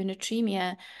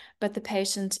hypernatremia, but the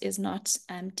patient is not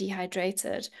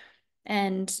dehydrated.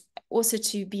 And also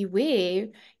to beware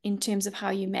in terms of how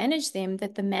you manage them,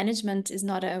 that the management is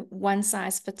not a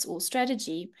one-size-fits-all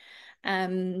strategy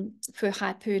for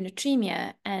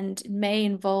hypernatremia, and may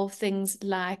involve things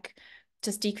like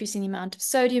just decreasing the amount of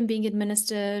sodium being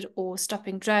administered or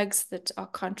stopping drugs that are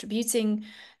contributing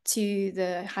to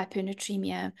the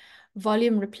hypernatremia,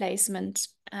 volume replacement.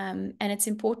 And it's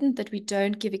important that we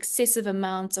don't give excessive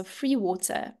amounts of free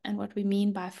water. And what we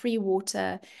mean by free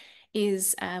water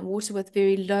is water with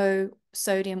very low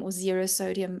sodium or zero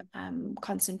sodium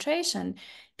concentration,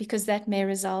 because that may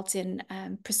result in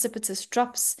precipitous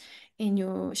drops in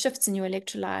your shifts in your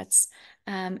electrolytes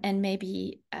and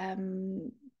maybe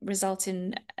result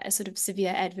in a sort of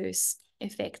severe adverse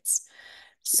effects.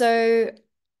 So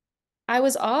I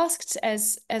was asked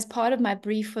as part of my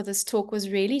brief for this talk was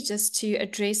really just to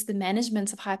address the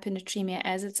management of hypernatremia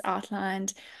as it's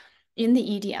outlined in the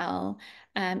EDL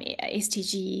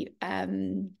STG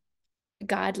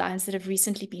guidelines that have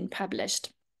recently been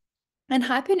published. And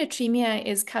hypernatremia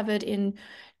is covered in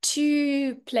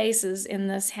 2 places in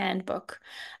this handbook.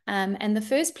 And the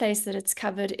first place that it's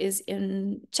covered is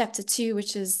in chapter 2,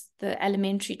 which is the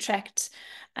alimentary tract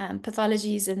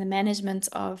pathologies and the management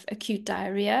of acute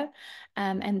diarrhea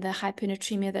and the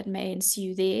hypernatremia that may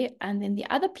ensue there. And then the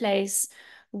other place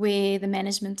where the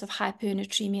management of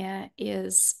hypernatremia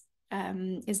is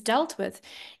dealt with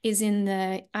is in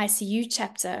the ICU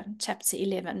chapter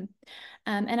 11.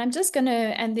 And I'm just going to,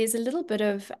 and there's a little bit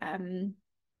of,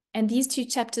 and these 2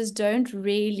 chapters don't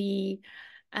really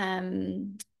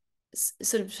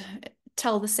sort of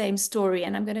tell the same story.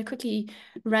 And I'm going to quickly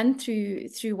run through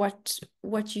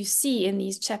what you see in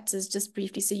these chapters just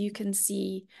briefly, so you can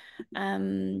see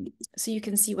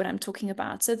what I'm talking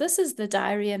about. So this is the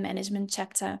diarrhea management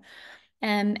chapter.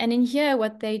 And in here,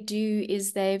 what they do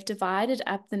is they've divided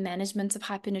up the management of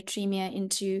hypernatremia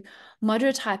into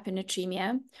moderate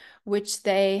hypernatremia, which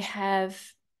they have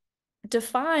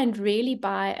defined really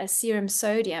by a serum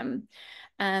sodium,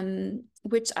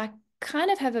 which I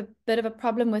kind of have a bit of a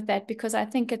problem with that, because I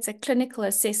think it's a clinical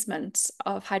assessment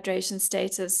of hydration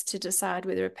status to decide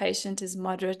whether a patient is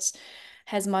moderate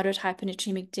has moderate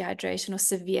hypernatremic dehydration or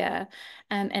severe,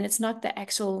 and it's not the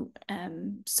actual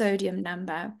sodium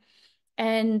number.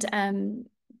 And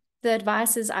the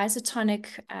advice is isotonic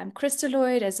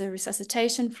crystalloid as a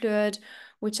resuscitation fluid,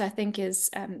 which I think is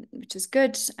which is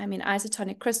good. I mean,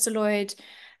 isotonic crystalloid,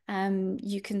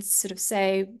 you can sort of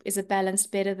say is a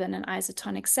balanced better than an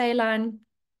isotonic saline.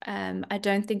 I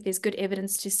don't think there's good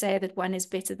evidence to say that one is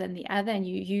better than the other, and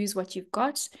you use what you've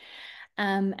got.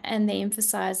 And they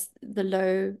emphasize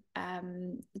the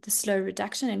slow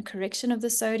reduction and correction of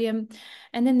the sodium.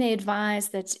 And then they advise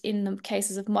that in the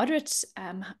cases of moderate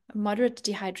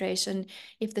dehydration,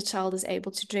 if the child is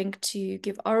able to drink, to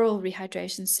give oral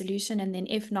rehydration solution, and then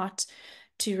if not,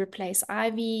 to replace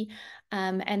IV.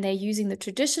 And they're using the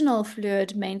traditional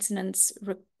fluid maintenance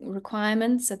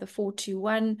requirements, so the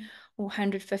 4-2-1 or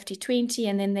 150-20,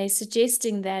 and then they're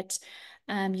suggesting that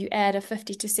you add a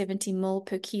 50 to 70 ml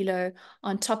per kilo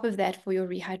on top of that for your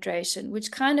rehydration, which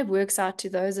kind of works out to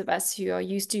those of us who are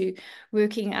used to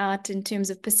working out in terms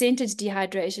of percentage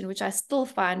dehydration, which I still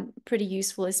find pretty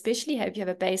useful, especially if you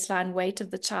have a baseline weight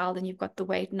of the child and you've got the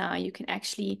weight now, you can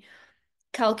actually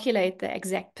calculate the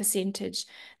exact percentage.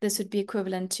 This would be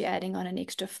equivalent to adding on an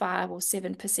extra 5 or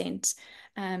 7%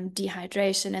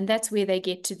 dehydration, and that's where they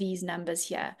get to these numbers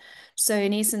here. So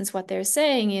in essence, what they're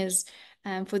saying is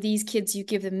for these kids, you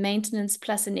give them maintenance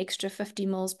plus an extra 50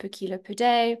 ml per kilo per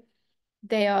day.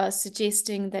 They are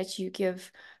suggesting that you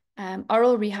give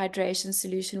oral rehydration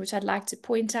solution, which I'd like to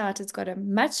point out, it's got a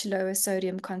much lower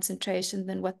sodium concentration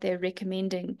than what they're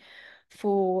recommending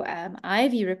for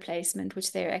IV replacement,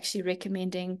 which they're actually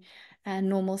recommending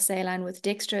normal saline with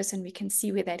dextrose, and we can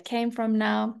see where that came from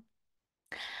now.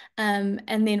 And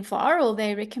then for oral,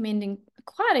 they're recommending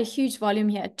quite a huge volume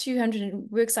here. 200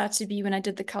 works out to be, when I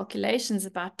did the calculations,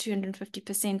 about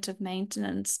 250% of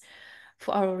maintenance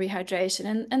for oral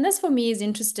rehydration. And this for me is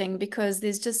interesting because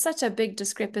there's just such a big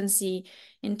discrepancy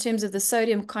in terms of the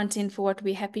sodium content for what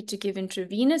we're happy to give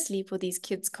intravenously for these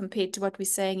kids compared to what we're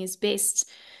saying is best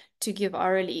to give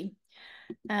orally.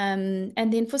 And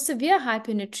then for severe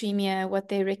hypernatremia, what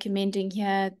they're recommending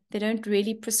here, they don't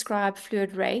really prescribe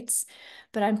fluid rates,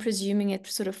 but I'm presuming it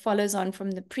sort of follows on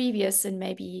from the previous, and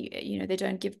maybe, you know, they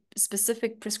don't give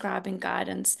specific prescribing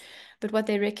guidance. But what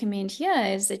they recommend here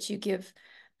is that you give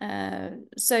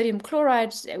sodium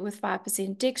chloride with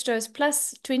 5% dextrose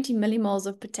plus 20 millimoles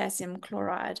of potassium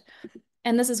chloride.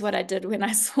 And this is what I did when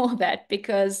I saw that,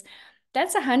 because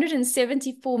that's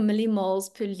 174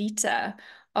 millimoles per liter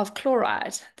of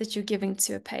chloride that you're giving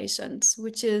to a patient,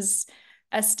 which is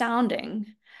astounding.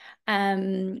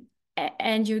 And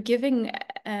you're giving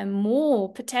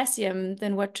more potassium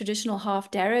than what traditional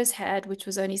half Darrow's had, which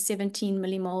was only 17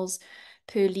 millimoles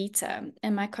per liter.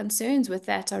 And my concerns with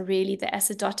that are really the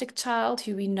acidotic child,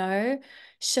 who we know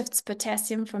shifts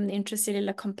potassium from the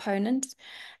intracellular component,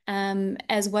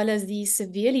 as well as these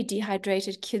severely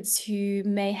dehydrated kids who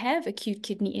may have acute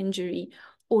kidney injury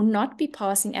or not be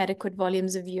passing adequate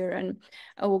volumes of urine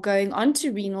or going on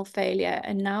to renal failure.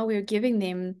 And now we're giving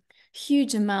them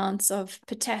huge amounts of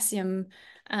potassium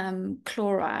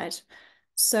chloride.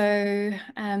 So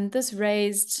this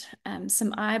raised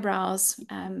some eyebrows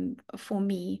for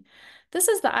me. This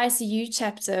is the ICU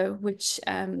chapter, which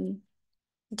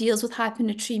deals with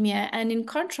hypernatremia. And in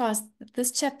contrast,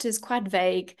 this chapter is quite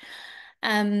vague.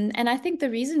 And I think the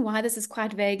reason why this is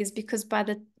quite vague is because by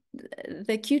the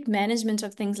acute management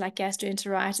of things like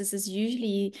gastroenteritis is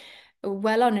usually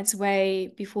well on its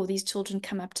way before these children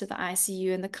come up to the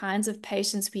ICU, and the kinds of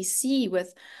patients we see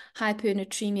with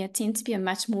hypernatremia tend to be a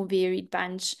much more varied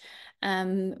bunch.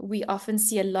 We often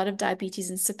see a lot of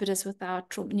diabetes insipidus with our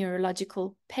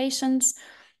neurological patients.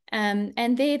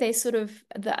 And there they sort of,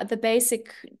 the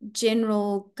basic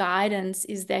general guidance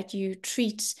is that you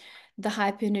treat the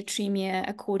hypernatremia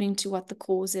according to what the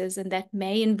cause is, and that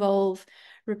may involve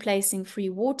replacing free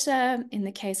water. In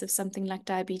the case of something like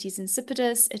diabetes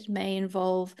insipidus, it may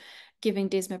involve giving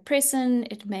desmopressin,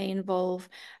 it may involve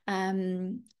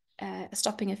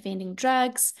stopping offending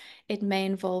drugs, it may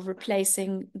involve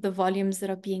replacing the volumes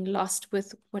that are being lost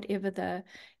with whatever the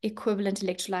equivalent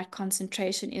electrolyte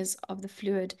concentration is of the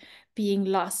fluid being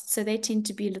lost. So they tend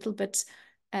to be a little bit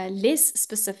less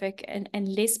specific and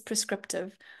less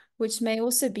prescriptive, which may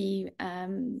also be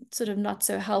sort of not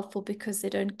so helpful because they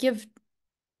don't give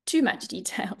too much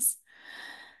details.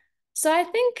 So I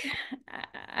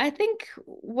think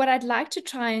what I'd like to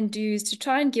try and do is to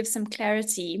try and give some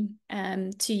clarity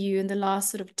to you in the last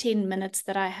sort of 10 minutes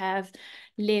that I have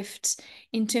left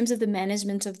in terms of the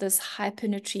management of this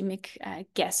hypernatremic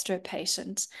gastro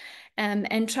patient,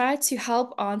 and try to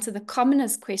help answer the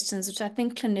commonest questions which I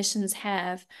think clinicians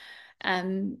have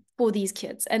for these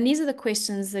kids. And these are the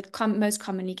questions that most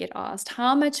commonly get asked.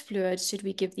 How much fluid should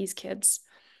we give these kids?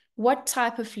 What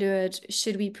type of fluid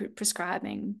should we be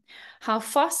prescribing? How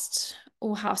fast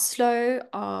or how slow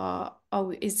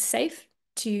is safe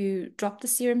to drop the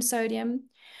serum sodium?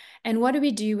 And what do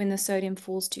we do when the sodium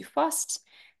falls too fast?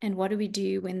 And what do we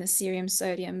do when the serum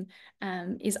sodium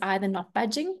is either not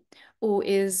budging or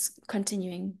is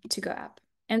continuing to go up?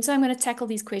 And so I'm going to tackle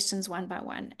these questions one by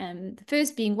one. And the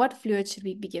first being, what fluid should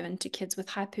we be given to kids with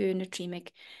hypernatremic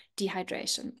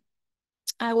dehydration?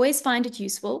 I always find it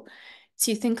useful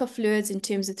to think of fluids in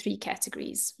terms of 3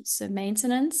 categories. So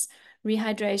maintenance,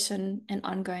 rehydration, and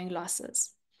ongoing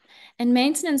losses. And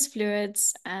maintenance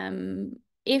fluids,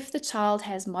 if the child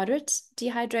has moderate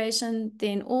dehydration,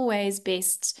 then always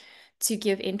best to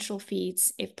give enteral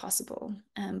feeds if possible.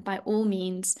 By all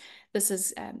means, this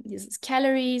is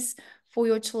calories for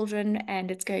your children,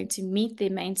 and it's going to meet their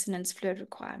maintenance fluid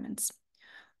requirements.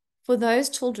 For those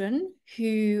children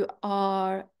who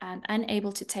are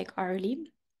unable to take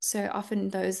orally, so often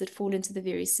those that fall into the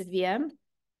very severe,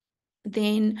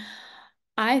 then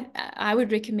I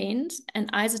would recommend an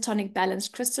isotonic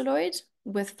balanced crystalloid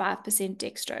with 5%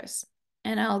 dextrose.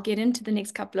 And I'll get into the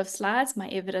next couple of slides my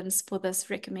evidence for this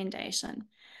recommendation.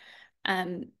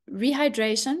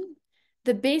 Rehydration,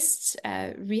 the best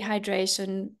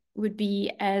rehydration would be,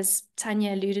 as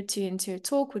Tanya alluded to in her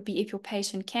talk, would be if your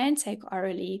patient can take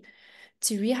orally,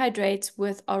 to rehydrate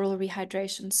with oral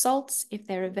rehydration salts if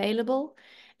they're available.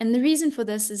 And the reason for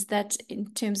this is that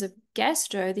in terms of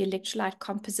gastro, the electrolyte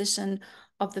composition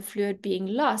of the fluid being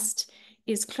lost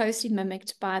is closely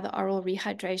mimicked by the oral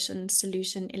rehydration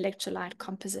solution electrolyte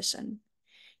composition.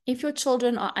 If your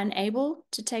children are unable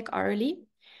to take orally,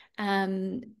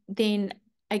 then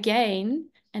again,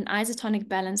 an isotonic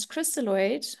balanced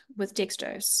crystalloid with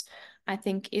dextrose, I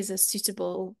think, is a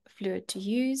suitable fluid to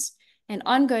use. And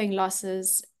ongoing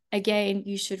losses, again,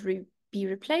 you should be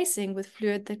replacing with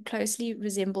fluid that closely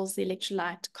resembles the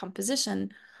electrolyte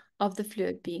composition of the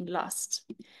fluid being lost.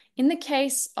 In the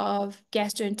case of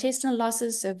gastrointestinal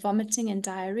losses, so vomiting and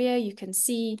diarrhea, you can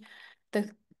see the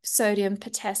sodium,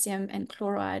 potassium, and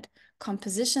chloride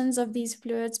compositions of these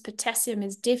fluids. Potassium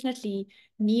is definitely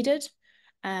needed.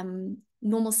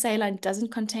 Normal saline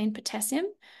doesn't contain potassium.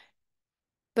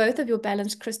 Both of your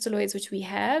balanced crystalloids, which we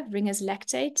have, Ringer's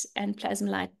lactate and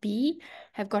plasmolite B,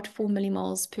 have got 4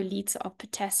 millimoles per liter of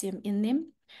potassium in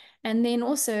them. And then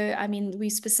also, I mean,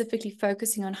 we're specifically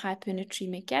focusing on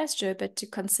hypernatremic gastro, but to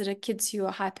consider kids who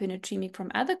are hypernatremic from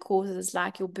other causes,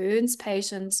 like your burns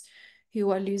patients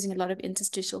who are losing a lot of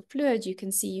interstitial fluid, you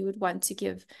can see you would want to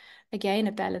give, again,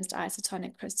 a balanced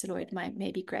isotonic crystalloid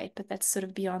may be great, but that's sort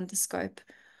of beyond the scope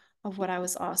of what I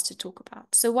was asked to talk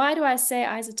about. So why do I say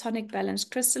isotonic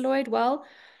balanced crystalloid? Well,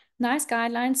 nice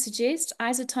guidelines suggest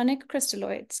isotonic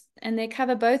crystalloids, and they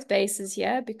cover both bases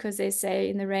here because they say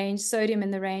in the range, sodium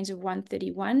in the range of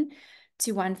 131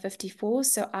 to 154.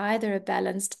 So either a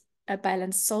balanced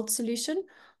salt solution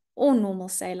or normal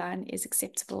saline is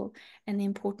acceptable, and the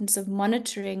importance of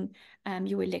monitoring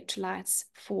your electrolytes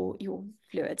for your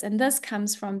fluids. And this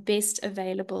comes from best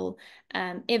available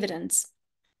evidence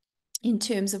in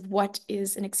terms of what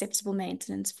is an acceptable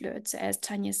maintenance fluid. So as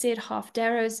Tanya said, half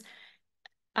Darrow's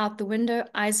out the window,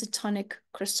 isotonic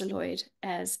crystalloid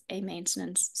as a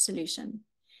maintenance solution.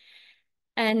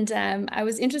 And I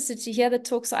was interested to hear the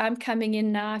talk, so I'm coming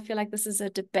in now. I feel like this is a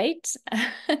debate,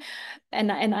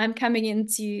 and I'm coming in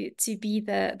to be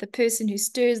the person who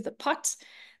stirs the pot.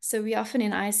 So we often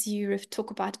in ICU talk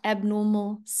about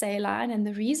abnormal saline, and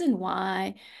the reason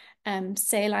why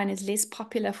saline is less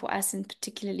popular for us, and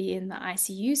particularly in the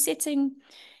ICU setting,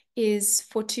 is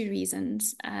for 2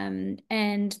 reasons.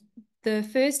 And the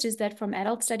first is that from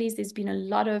adult studies, there's been a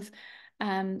lot of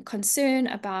concern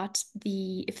about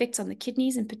the effects on the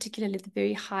kidneys, and particularly the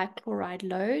very high chloride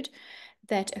load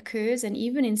that occurs. And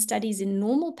even in studies in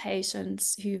normal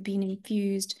patients who've been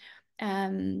infused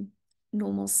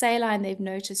normal saline, they've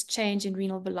noticed change in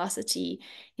renal velocity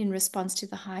in response to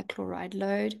the high chloride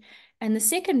load. And the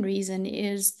second reason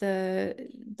is the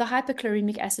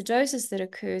hyperchloremic acidosis that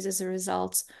occurs as a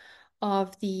result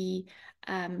of the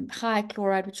high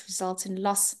chloride, which results in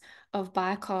loss of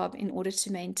bicarb in order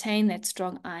to maintain that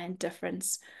strong iron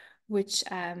difference, which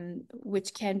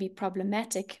can be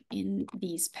problematic in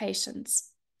these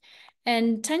patients.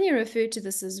 And Tanya referred to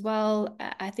this as well.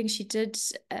 I think she did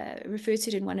refer to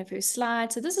it in one of her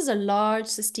slides. So this is a large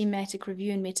systematic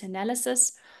review and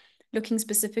meta-analysis looking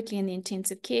specifically in the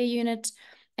intensive care unit.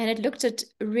 And it looked at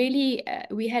really,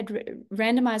 we had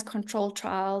randomized control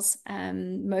trials,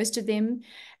 most of them,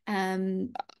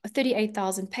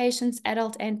 38,000 patients,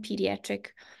 adult and pediatric.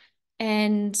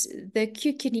 And the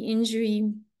acute kidney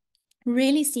injury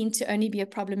really seemed to only be a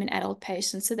problem in adult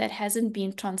patients, so that hasn't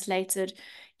been translated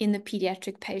in the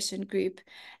pediatric patient group.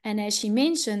 And as she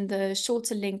mentioned, the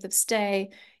shorter length of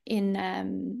stay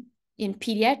in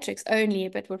pediatrics only,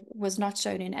 but was not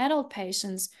shown in adult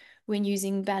patients when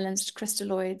using balanced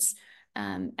crystalloids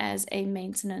as a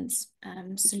maintenance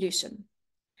solution.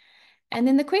 And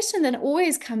then the question that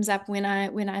always comes up when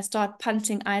I start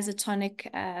punting isotonic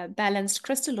balanced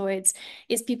crystalloids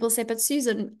is people say, but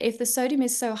Susan, if the sodium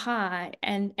is so high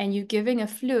and you're giving a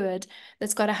fluid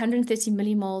that's got 130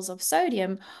 millimoles of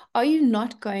sodium, are you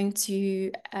not going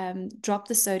to drop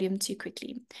the sodium too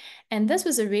quickly? And this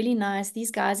was a really nice,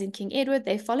 these guys in King Edward,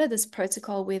 they follow this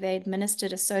protocol where they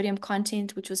administered a sodium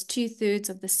content, which was 2/3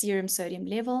 of the serum sodium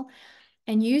level.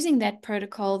 And using that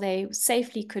protocol, they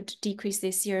safely could decrease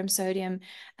their serum sodium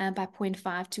by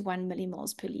 0.5 to 1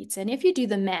 millimoles per liter. And if you do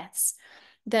the maths,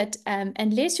 that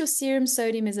unless your serum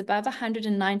sodium is above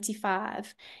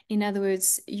 195, in other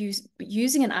words,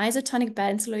 using an isotonic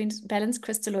balanced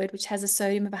crystalloid, which has a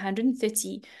sodium of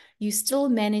 130, you still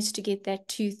manage to get that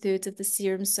 2/3 of the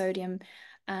serum sodium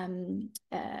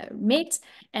met,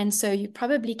 and so you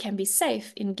probably can be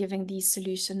safe in giving these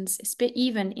solutions,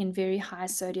 even in very high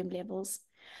sodium levels.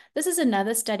 This is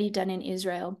another study done in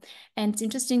Israel, and it's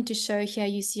interesting to show here.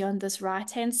 You see on this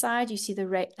right-hand side, you see the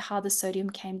rate, how the sodium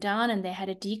came down, and they had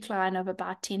a decline of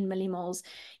about 10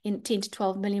 to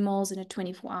 12 millimoles in a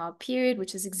 24-hour period,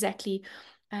 which is exactly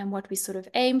what we sort of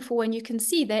aim for. And you can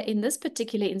see that in this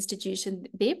particular institution,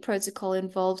 their protocol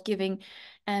involved giving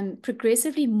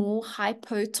progressively more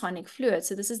hypotonic fluid.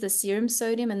 So this is the serum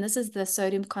sodium, and this is the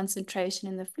sodium concentration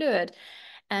in the fluid.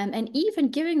 And even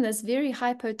giving this very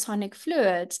hypotonic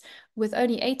fluid with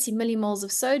only 80 millimoles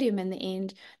of sodium in the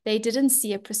end, they didn't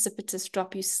see a precipitous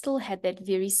drop. You still had that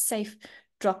very safe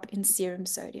drop in serum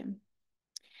sodium.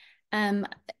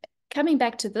 Coming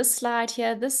back to this slide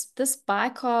here, this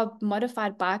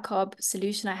modified bicarb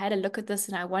solution, I had a look at this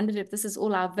and I wondered if this is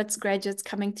all our WITS graduates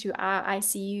coming through our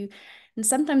ICU. And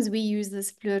sometimes we use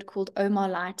this fluid called Omar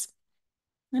Light.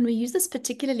 And we use this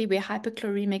particularly where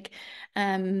hyperchloremic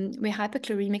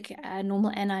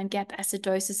normal anion gap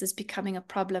acidosis is becoming a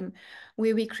problem,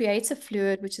 where we create a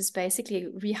fluid which is basically a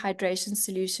rehydration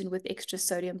solution with extra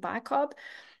sodium bicarb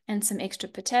and some extra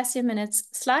potassium, and it's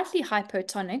slightly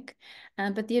hypotonic.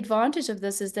 But the advantage of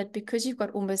this is that because you've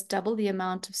got almost double the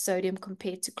amount of sodium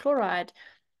compared to chloride,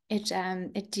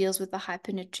 it deals with the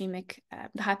hyperchloremic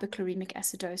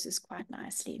acidosis quite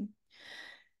nicely.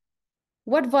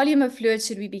 What volume of fluid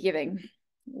should we be giving?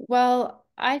 Well,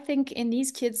 I think in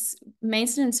these kids,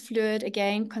 maintenance fluid,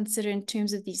 again, consider in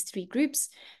terms of these three groups.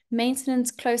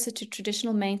 Maintenance closer to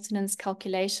traditional maintenance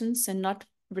calculations, so not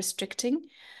restricting.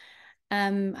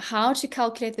 How to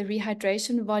calculate the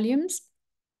rehydration volumes.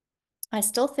 I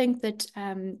still think that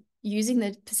using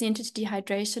the percentage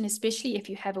dehydration, especially if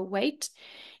you have a weight,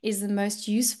 is the most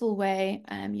useful way,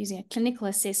 using a clinical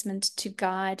assessment to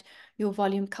guide your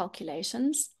volume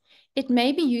calculations. It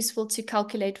may be useful to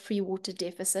calculate free water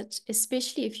deficit,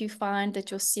 especially if you find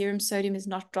that your serum sodium is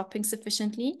not dropping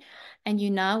sufficiently and you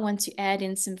now want to add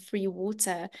in some free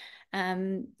water.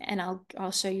 And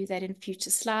I'll show you that in future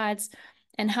slides.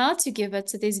 And how to give it.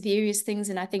 So there's various things,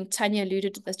 and I think Tanya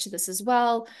alluded to this as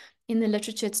well. In the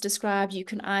literature, it's described you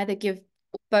can either give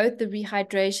both the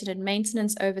rehydration and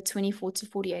maintenance over 24 to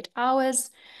 48 hours.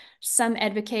 Some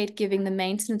advocate giving the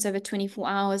maintenance over 24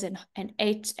 hours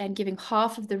and giving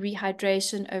half of the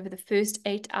rehydration over the first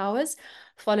 8 hours,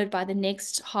 followed by the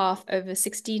next half over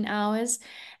 16 hours.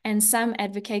 And some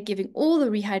advocate giving all the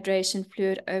rehydration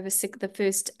fluid over the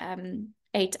first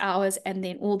 8 hours and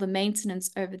then all the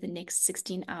maintenance over the next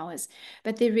 16 hours.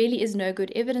 But there really is no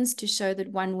good evidence to show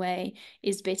that one way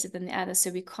is better than the other.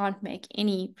 So we can't make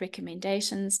any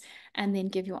recommendations and then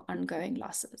give your ongoing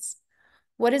losses.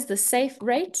 What is the safe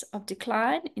rate of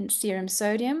decline in serum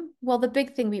sodium? Well, the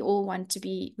big thing we're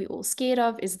all scared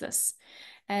of is this.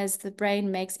 As the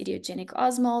brain makes idiogenic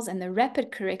osmoles, and the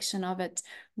rapid correction of it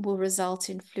will result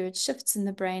in fluid shifts in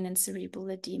the brain and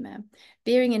cerebral edema.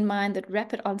 Bearing in mind that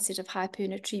rapid onset of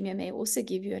hypernatremia may also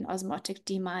give you an osmotic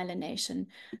demyelination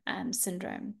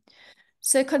syndrome.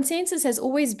 So consensus has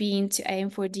always been to aim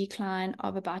for a decline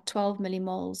of about 12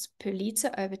 millimoles per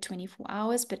liter over 24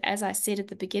 hours. But as I said at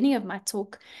the beginning of my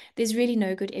talk, there's really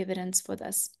no good evidence for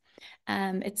this.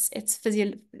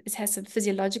 It has some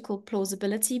physiological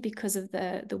plausibility because of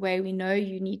the way we know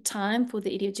you need time for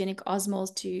the idiogenic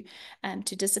osmoles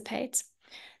to dissipate.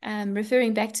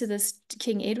 Referring back to this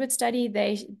King Edward study,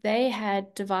 they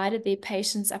had divided their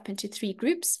patients up into 3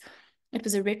 groups. It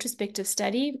was a retrospective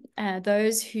study.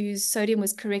 Those whose sodium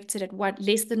was corrected at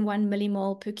less than 1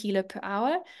 millimole per kilo per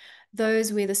hour,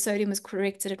 those where the sodium was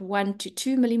corrected at 1 to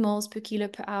 2 millimoles per kilo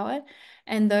per hour,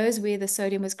 and those where the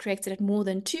sodium was corrected at more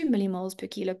than 2 millimoles per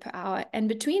kilo per hour. And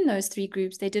between those three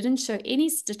groups, they didn't show any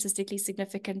statistically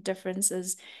significant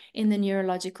differences in the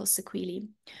neurological sequelae.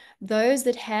 Those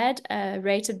that had a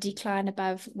rate of decline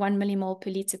above 1 millimole per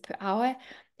liter per hour,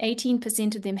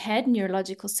 18% of them had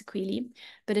neurological sequelae,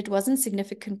 but it wasn't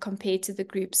significant compared to the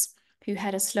groups who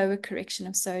had a slower correction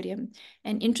of sodium.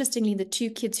 And interestingly, the two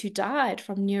kids who died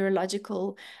from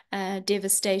neurological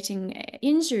devastating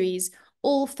injuries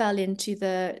all fell into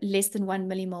the less than 1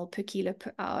 millimole per kilo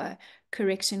per hour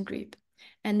correction group.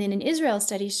 And then an Israel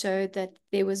study showed that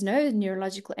there was no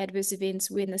neurological adverse events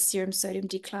when the serum sodium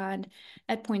declined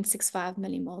at 0.65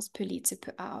 millimoles per liter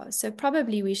per hour. So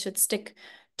probably we should stick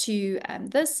to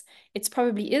this. It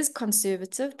probably is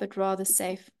conservative, but rather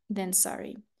safe than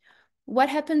sorry. What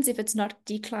happens if it's not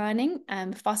declining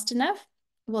fast enough?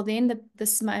 Well, then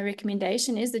my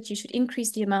recommendation is that you should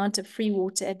increase the amount of free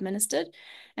water administered.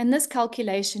 And this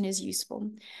calculation is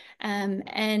useful.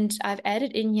 And I've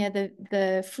added in here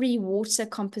the free water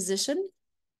composition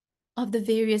of the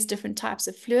various different types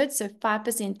of fluids. So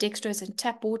 5% dextrose and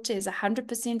tap water is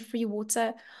 100% free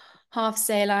water. Half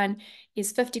saline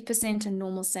is 50% and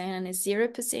normal saline is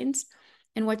 0%.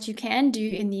 And what you can do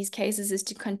in these cases is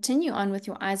to continue on with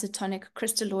your isotonic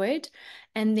crystalloid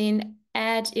and then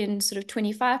add in sort of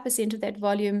 25% of that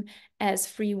volume as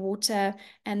free water.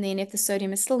 And then if the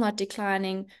sodium is still not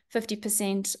declining,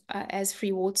 50% as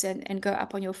free water and go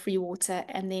up on your free water.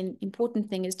 And then important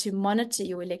thing is to monitor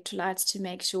your electrolytes to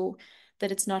make sure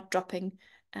that it's not dropping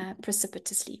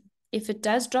precipitously. If it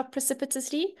does drop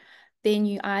precipitously, then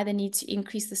you either need to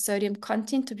increase the sodium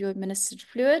content of your administered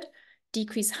fluid,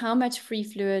 decrease how much free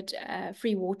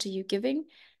water you're giving,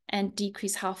 and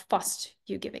decrease how fast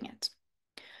you're giving it.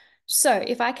 So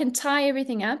if I can tie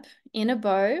everything up in a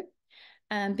bow,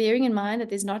 bearing in mind that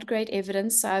there's not great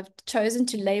evidence, so I've chosen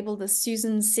to label the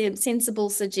Susan's sensible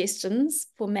suggestions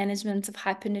for management of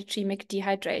hypernatremic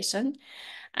dehydration.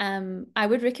 I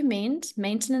would recommend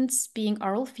maintenance being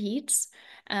oral feeds,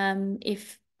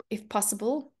 if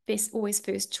possible, always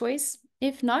first choice.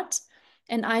 If not,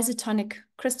 an isotonic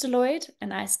crystalloid,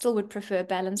 and I still would prefer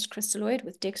balanced crystalloid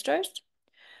with dextrose.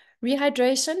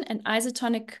 Rehydration, an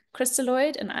isotonic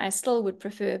crystalloid, and I still would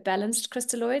prefer balanced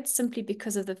crystalloid simply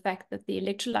because of the fact that the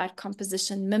electrolyte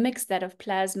composition mimics that of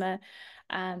plasma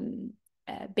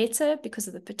better because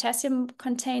of the potassium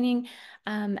containing,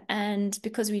 and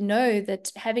because we know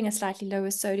that having a slightly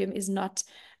lower sodium is not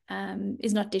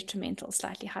detrimental,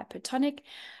 slightly hypertonic.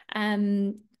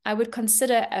 I would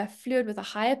consider a fluid with a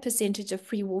higher percentage of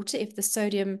free water if the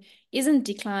sodium isn't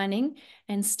declining,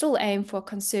 and still aim for a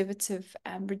conservative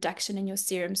reduction in your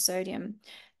serum sodium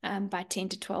by 10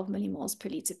 to 12 millimoles per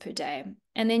liter per day.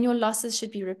 And then your losses should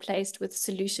be replaced with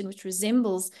solution which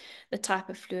resembles the type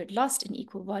of fluid lost in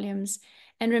equal volumes.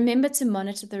 And remember to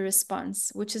monitor the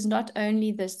response, which is not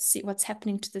only what's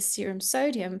happening to the serum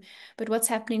sodium, but what's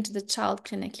happening to the child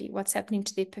clinically, what's happening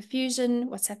to their perfusion,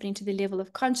 what's happening to their level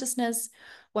of consciousness,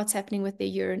 what's happening with their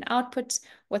urine output,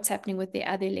 what's happening with their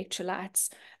other electrolytes,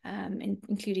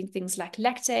 including things like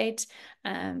lactate,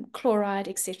 chloride,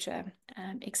 etc.,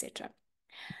 etc.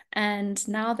 And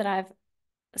now that I've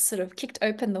sort of kicked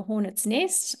open the hornet's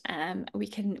nest, we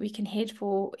can head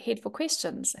for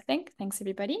questions, I think. Thanks,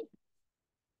 everybody.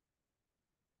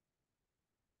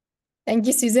 Thank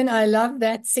you, Susan. I love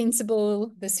that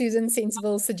the Susan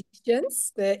sensible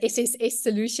suggestions, the SSS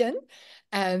solution.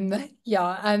 I'm going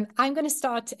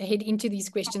to head into these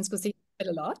questions because there's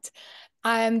a lot.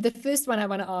 The first one I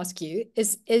want to ask you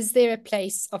is there a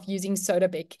place of using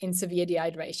Sodabic in severe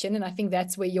dehydration? And I think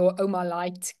that's where your Oma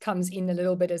Light comes in a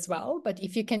little bit as well. But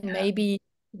if you can maybe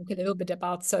talk a little bit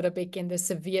about Sodabic in the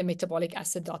severe metabolic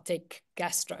acidotic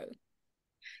gastro.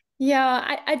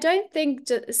 Yeah, I don't think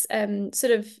just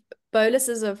sort of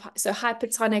boluses of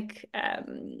hypertonic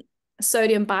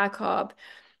sodium bicarb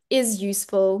is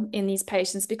useful in these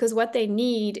patients, because what they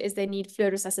need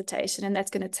fluid resuscitation, and that's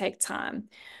going to take time.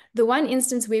 The one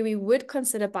instance where we would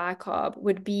consider bicarb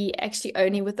would be actually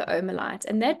only with the Omalite,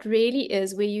 and that really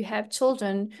is where you have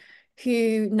children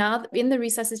who now in the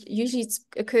resuscitation, usually it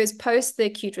occurs post the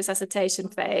acute resuscitation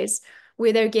phase,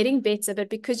 where they're getting better, but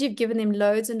because you've given them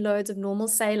loads and loads of normal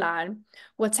saline,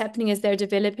 what's happening is they're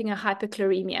developing a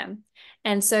hyperchloremia.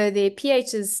 And so their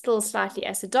pH is still slightly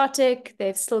acidotic.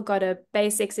 They've still got a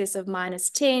base excess of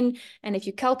 -10. And if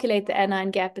you calculate the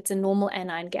anion gap, it's a normal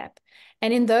anion gap.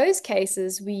 And in those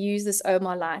cases, we use this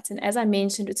Omar light. And as I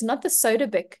mentioned, it's not the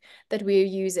soda-bic that we're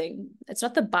using. It's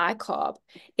not the bicarb.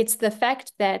 It's the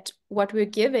fact that what we're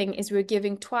giving is we're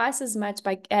giving twice as much,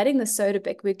 by adding the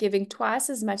soda-bic, we're giving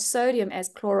twice as much sodium as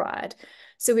chloride.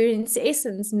 So we're in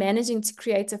essence managing to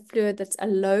create a fluid that's a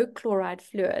low chloride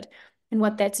fluid. And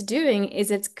what that's doing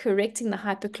is it's correcting the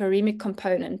hyperchloremic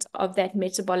component of that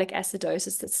metabolic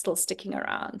acidosis that's still sticking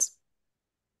around.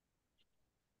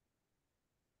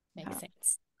 Makes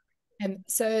sense.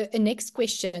 So a next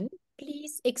question,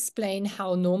 please explain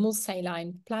how normal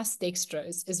saline plus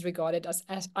dextrose is regarded as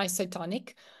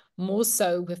isotonic, more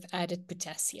so with added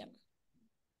potassium.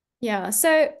 Yeah,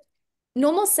 so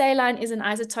normal saline is an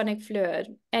isotonic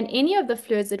fluid, and any of the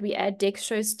fluids that we add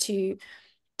dextrose to,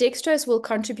 dextrose will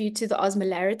contribute to the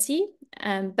osmolarity,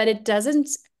 but it doesn't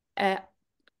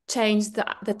change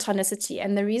the tonicity.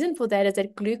 And the reason for that is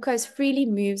that glucose freely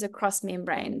moves across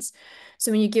membranes.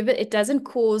 So when you give it, it doesn't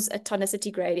cause a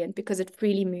tonicity gradient because it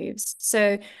freely moves.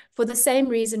 So for the same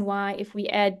reason why if we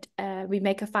add, we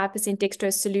make a 5%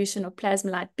 dextrose solution of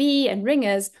plasmolite B and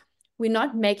ringers, we're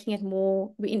not making it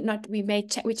more, we're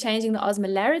changing the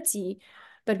osmolarity,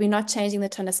 but we're not changing the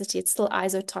tonicity. It's still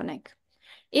isotonic.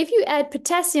 If you add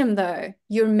potassium, though,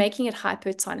 you're making it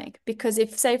hypertonic, because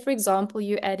if, say, for example,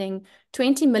 you're adding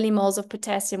 20 millimoles of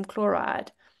potassium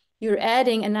chloride, you're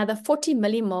adding another 40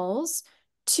 millimoles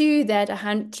to that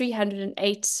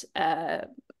 308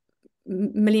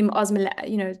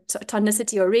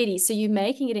 tonicity already. So you're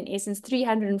making it, in essence,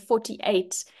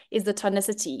 348 is the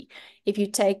tonicity. If you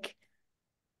take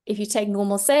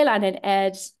normal saline and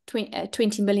add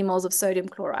 20 millimoles of sodium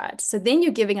chloride. So then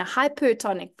you're giving a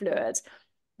hypertonic fluid.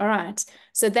 All right,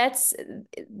 so that's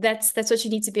what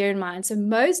you need to bear in mind. So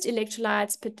most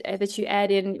electrolytes that you add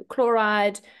in,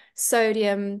 chloride,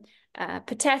 sodium,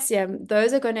 potassium,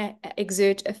 those are going to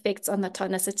exert effects on the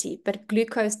tonicity, but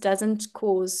glucose doesn't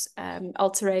cause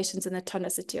alterations in the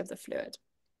tonicity of the fluid.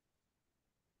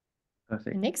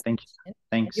 Perfect. Next. Thank you.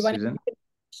 Thanks, Susan.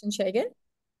 Shagan?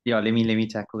 Yeah, let me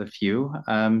tackle a few.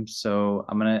 So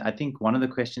I think one of the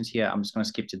questions here, I'm just gonna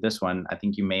skip to this one. I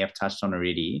think you may have touched on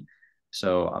already.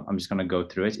 So I'm just gonna go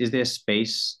through it. Is there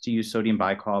space to use sodium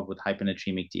bicarb with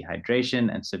hypernatremic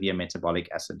dehydration and severe metabolic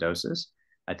acidosis?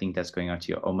 I think that's going on to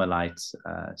your Omalite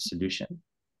solution.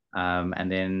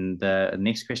 And then the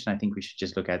next question I think we should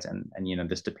just look at, and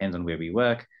this depends on where we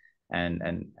work, and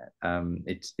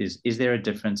is there a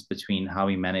difference between how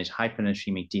we manage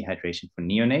hypernatremic dehydration for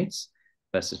neonates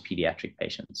versus pediatric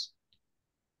patients?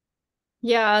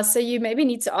 Yeah, so you maybe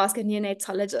need to ask a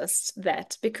neonatologist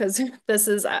that, because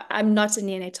I'm not a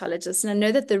neonatologist, and I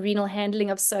know that the renal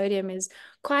handling of sodium is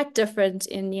quite different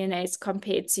in neonates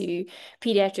compared to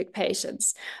pediatric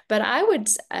patients. But I would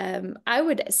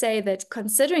say that,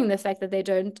 considering the fact that they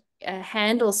don't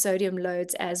handle sodium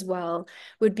loads as well,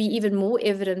 would be even more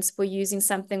evidence for using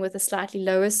something with a slightly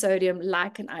lower sodium,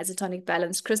 like an isotonic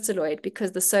balanced crystalloid,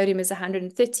 because the sodium is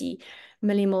 130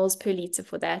 millimoles per liter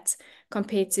for that,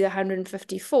 compared to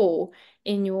 154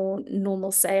 in your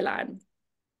normal saline.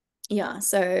 Yeah,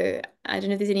 so I don't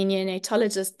know if there's any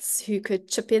neonatologists who could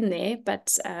chip in there,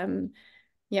 but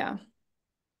yeah.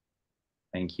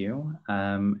 Thank you.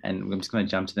 And I'm just going to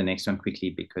jump to the next one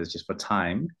quickly, because just for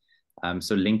time.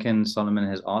 So Lincoln Solomon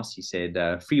has asked, he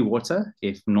said, free water.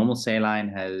 If normal saline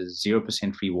has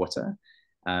 0% free water,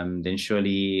 then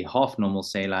surely half normal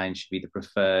saline should be the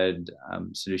preferred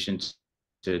solution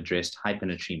to address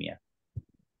hypernatremia.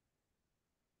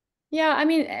 Yeah, I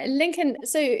mean, Lincoln,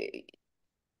 so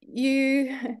if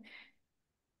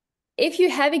you're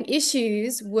having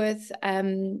issues with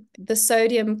the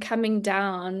sodium coming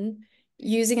down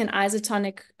using an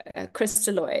isotonic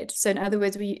crystalloid, so in other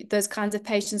words, those kinds of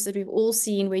patients that we've all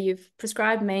seen where you've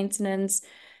prescribed maintenance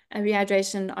and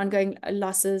rehydration, ongoing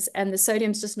losses, and the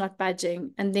sodium's just not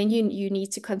budging, and then you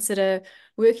need to consider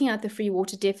working out the free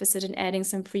water deficit and adding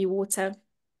some free water.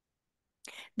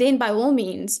 Then by all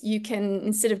means, you can,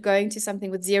 instead of going to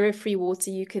something with zero free water,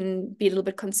 you can be a little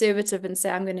bit conservative and say,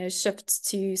 I'm going to shift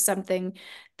to something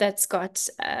that's got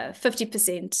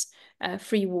 50%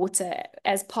 free water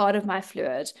as part of my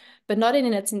fluid, but not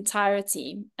in its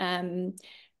entirety. And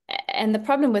the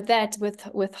problem with that,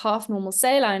 with half normal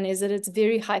saline, is that it's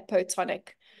very hypotonic.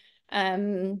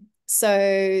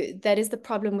 So that is the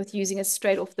problem with using it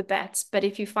straight off the bat. But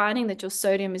if you're finding that your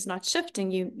sodium is not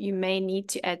shifting, you may need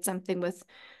to add something with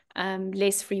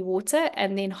less free water,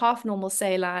 and then half normal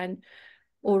saline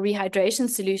or rehydration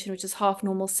solution, which is half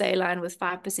normal saline with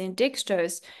 5%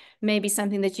 dextrose, maybe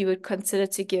something that you would consider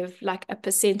to give like a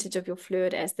percentage of your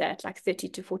fluid as that, like 30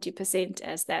 to 40%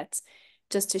 as that,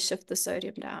 just to shift the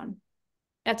sodium down.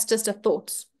 That's just a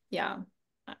thought. Yeah.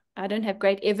 I don't have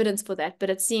great evidence for that, but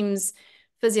it seems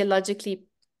physiologically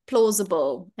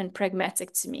plausible and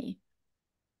pragmatic to me.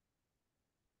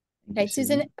 Okay,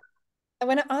 Susan, I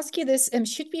want to ask you this.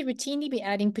 Should we routinely be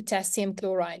adding potassium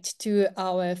chloride to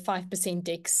our 5%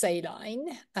 dex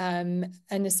saline?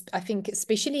 I think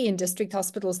especially in district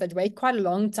hospitals that wait quite a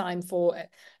long time for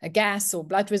a gas or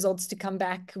blood results to come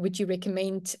back, would you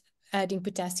recommend adding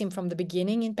potassium from the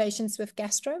beginning in patients with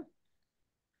gastro?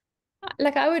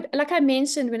 Like I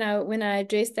mentioned when I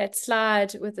addressed that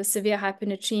slide with the severe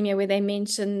hypernatremia,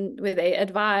 where they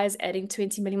advise adding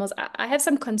 20 millimoles. I have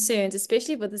some concerns,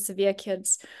 especially with the severe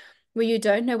kids, where you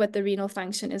don't know what the renal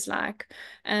function is like,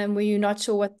 where you're not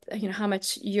sure how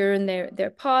much urine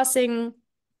they're passing.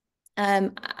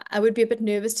 I would be a bit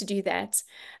nervous to do that,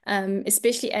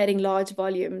 especially adding large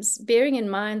volumes, bearing in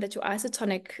mind that your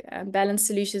isotonic balanced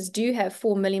solutions do have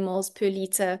 4 millimoles per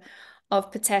liter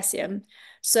of potassium.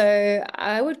 So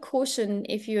I would caution,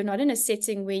 if you're not in a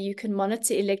setting where you can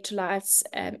monitor electrolytes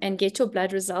and get your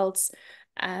blood results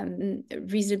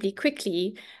reasonably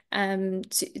quickly,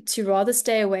 to rather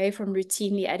stay away from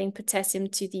routinely adding potassium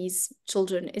to these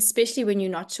children, especially when you're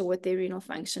not sure what their renal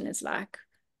function is like.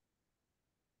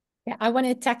 Yeah, I want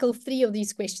to tackle 3 of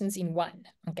these questions in one.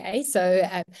 Okay, so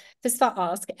first I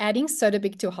ask, adding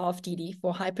Sodabic to half DD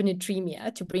for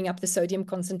hypernatremia to bring up the sodium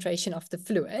concentration of the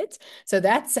fluid. So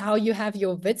that's how you have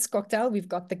your VITS cocktail. We've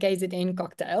got the KZN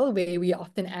cocktail where we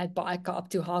often add bicarb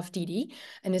to half DD,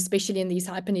 and especially in these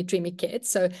hypernatremic kids.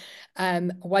 So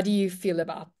what do you feel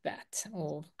about that?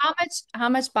 Or how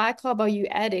much bicarb are you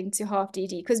adding to half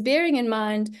DD? Because bearing in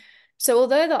mind, so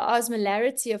although the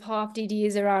osmolarity of half DD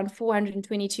is around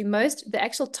 422, the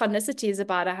actual tonicity is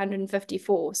about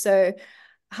 154. So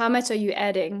how much are you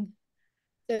adding?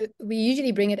 So we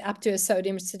usually bring it up to a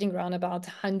sodium sitting around about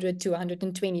 100 to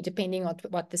 120, depending on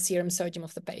what the serum sodium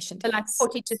of the patient is. Like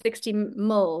 40 to 60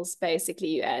 mils, basically,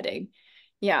 you're adding.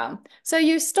 Yeah. So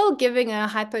you're still giving a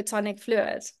hypotonic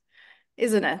fluid,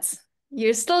 isn't it?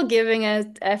 You're still giving a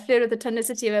fluid with a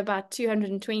tonicity of about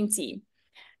 220.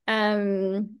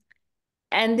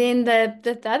 And then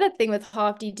the other thing with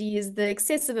half DD is the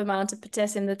excessive amount of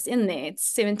potassium that's in there. It's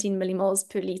 17 millimoles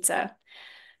per liter.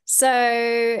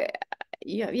 So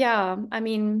yeah, I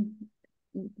mean,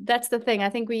 that's the thing. I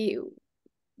think we've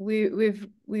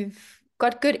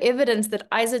got good evidence that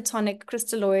isotonic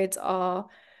crystalloids are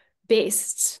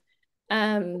best.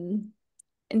 In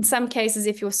some cases,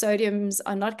 if your sodiums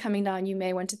are not coming down, you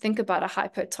may want to think about a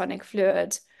hypotonic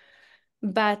fluid.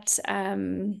 But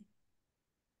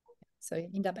so you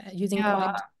end up using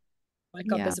yeah,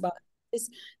 bicarb as well.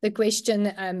 The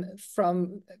question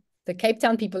from the Cape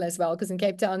Town people as well, because in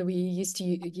Cape Town we used to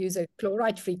use a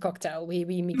chloride-free cocktail where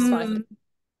we mix 5%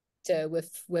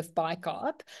 with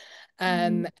bicarb,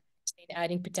 and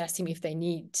adding potassium if they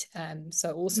need.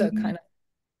 So also kind of a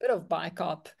bit of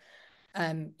bicarb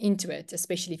into it,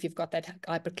 especially if you've got that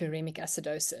hyperchloremic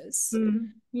acidosis.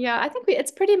 Yeah, I think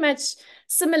it's pretty much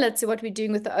similar to what we're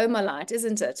doing with the Omalite,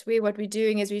 isn't it? What we're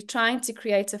doing is we're trying to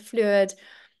create a fluid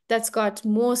that's got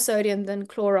more sodium than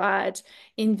chloride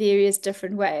in various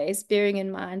different ways, bearing in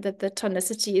mind that the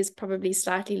tonicity is probably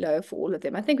slightly low for all of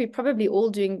them. I think we're probably all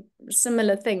doing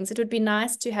similar things. It would be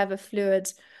nice to have a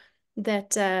fluid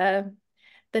that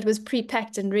that was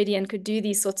pre-packed and ready and could do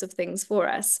these sorts of things for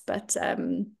us. But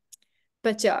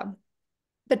yeah.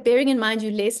 But bearing in mind,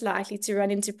 you're less likely to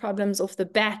run into problems off the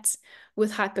bat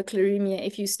with hyperchloremia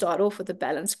if you start off with a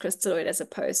balanced crystalloid as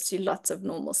opposed to lots of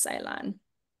normal saline.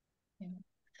 Yeah.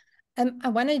 I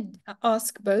want to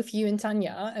ask both you and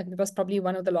Tanya, and it was probably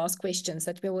one of the last questions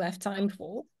that we will have time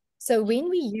for. So when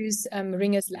we use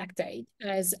Ringer's lactate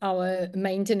as our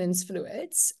maintenance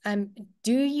fluids,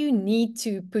 do you need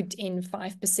to put in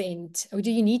 5% or do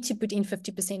you need to put in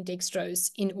 50% dextrose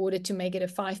in order to make it a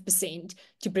 5%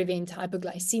 to prevent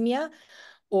hypoglycemia?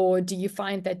 Or do you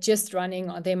find that just running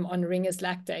on them on Ringer's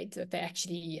lactate that they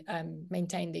actually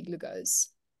maintain their glucose?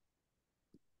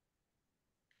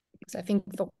 Because I think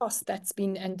for cost that's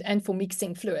been, and for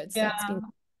mixing fluids, that's been,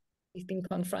 we've been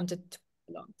confronted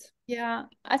a lot. Yeah,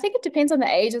 I think it depends on the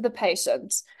age of the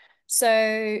patient. So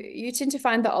you tend to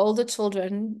find the older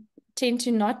children tend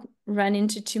to not run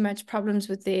into too much problems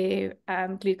with their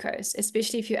glucose,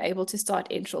 especially if you're able to start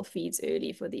enteral feeds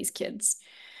early for these kids.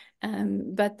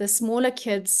 But the smaller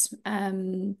kids,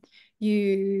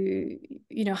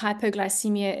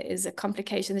 hypoglycemia is a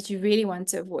complication that you really want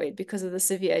to avoid because of the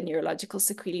severe neurological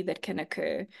sequelae that can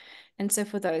occur. And so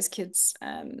for those kids,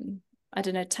 I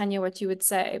don't know, Tanya, what you would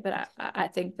say, but I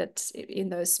think that in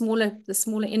the smaller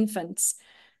infants,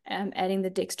 adding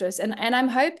the dextrose. And I'm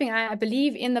hoping, I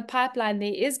believe in the pipeline,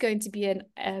 there is going to be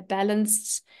a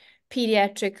balanced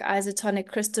pediatric isotonic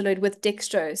crystalloid with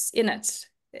dextrose in it.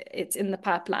 It's in the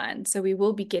pipeline. So we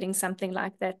will be getting something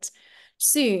like that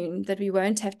soon, that we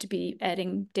won't have to be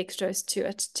adding dextrose to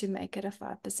it to make it a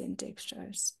 5%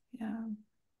 dextrose. Yeah.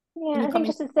 Yeah, Any I think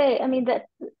comments? just to say, I mean that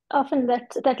often that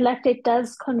lactate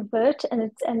does convert and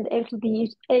it's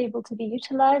able to be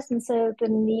utilized, and so the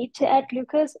need to add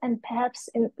glucose, and perhaps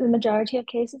in the majority of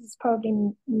cases, is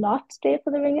probably not there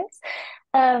for the ringers.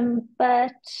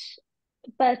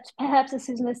 But perhaps, as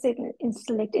Susan has said, in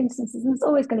select instances, and it's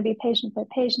always going to be patient by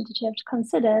patient that you have to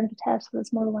consider, and perhaps for the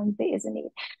smaller ones there is a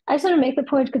need. I just want to make the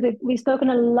point, because we've spoken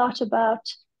a lot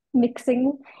about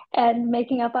mixing and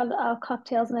making up our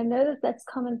cocktails, and I know that that's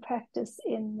common practice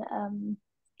in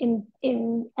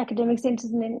academic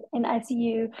centers and in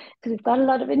ICU, because we've got a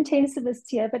lot of intensivists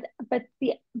here,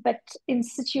 but in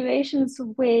situations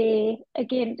where,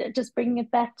 again, just bringing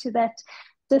it back to that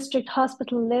district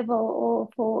hospital level, or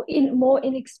for more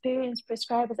inexperienced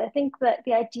prescribers, I think that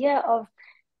the idea of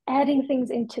adding things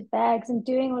into bags and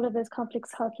doing all of those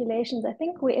complex calculations, I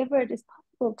think wherever it is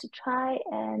possible to try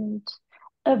and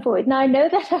avoid. Now, I know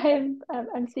that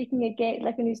I'm speaking again,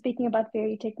 like when you're speaking about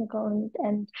very technical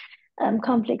and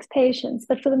complex patients,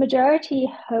 but for the majority,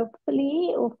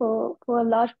 hopefully, or for a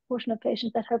large portion of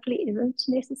patients, that hopefully isn't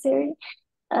necessary.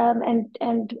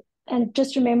 And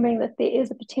just remembering that there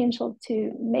is a potential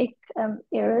to make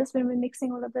errors when we're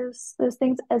mixing all of those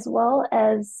things, as well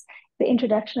as the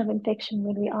introduction of infection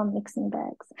when we are mixing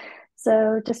bags.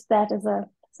 So just that as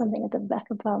something at the back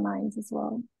of our minds as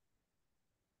well.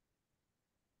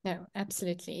 No,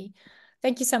 absolutely.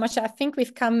 Thank you so much. I think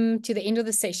we've come to the end of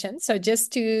the session. So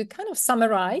just to kind of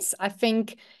summarize, I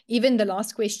think even the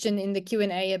last question in the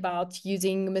Q&A about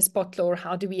using misbottle, or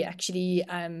how do we actually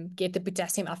get the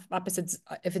potassium up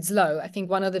if it's low, I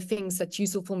think one of the things that's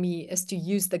useful for me is to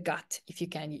use the gut if you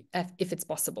can, if it's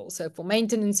possible. So for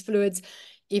maintenance fluids,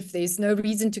 if there's no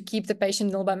reason to keep the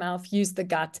patient nil by mouth, use the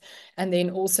gut. And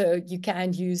then also you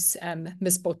can use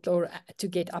misbottle to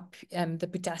get up the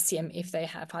potassium if they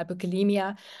have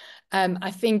hypokalemia.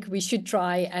 I think we should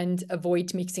try and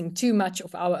avoid mixing too much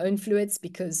of our own fluids,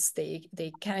 because they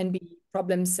can be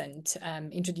problems and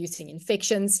introducing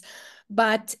infections.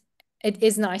 But it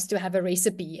is nice to have a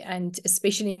recipe, and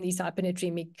especially in these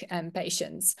hypernatremic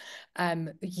patients,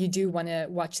 you do want to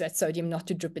watch that sodium not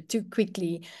to drip it too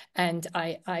quickly. And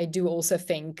I do also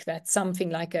think that something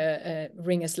like a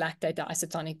Ringer's lactate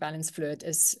isotonic balance fluid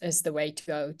is the way to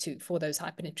go for those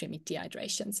hypernatremic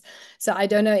dehydrations. So I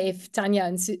don't know if Tanya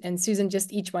and Susan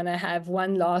just each want to have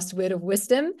one last word of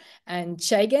wisdom, and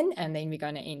Shagan, and then we're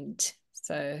going to end.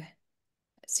 So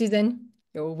Susan,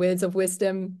 your words of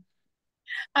wisdom.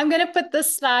 I'm going to put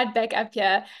this slide back up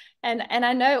here. And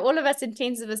I know all of us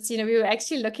intensivists, we were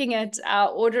actually looking at our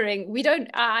ordering.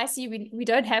 I see we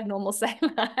don't have normal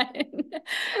saline.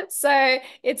 So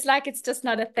it's like, it's just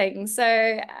not a thing. So,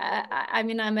 I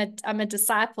mean, I'm a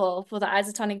disciple for the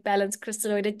isotonic balance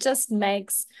crystalloid. It just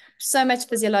makes so much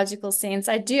physiological sense.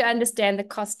 I do understand the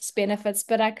costs benefits,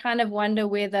 but I kind of wonder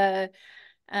whether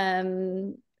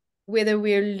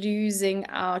we're losing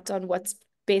out on what's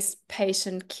best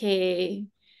patient care,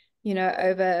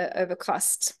 over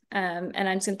cost. And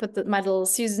I'm just going to put my little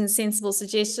Susan sensible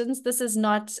suggestions. This is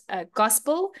not a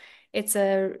gospel. It's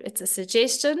a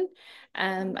suggestion.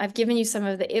 I've given you some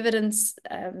of the evidence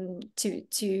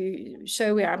to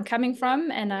show where I'm coming from,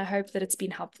 and I hope that it's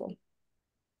been helpful.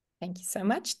 Thank you so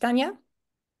much. Tanya?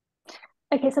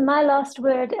 Okay, so my last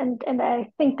word, and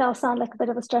I think I'll sound like a bit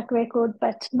of a stuck record,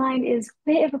 but mine is,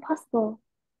 wherever possible,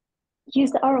 use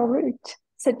the oral route.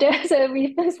 So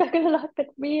we've spoken a lot, but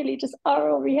really just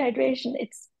oral rehydration.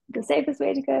 It's the safest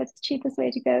way to go. It's the cheapest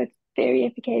way to go. It's very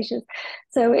efficacious.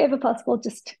 So wherever possible,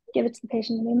 just give it to the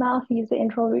patient in their mouth. Use the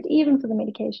enteral route, even for the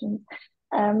medications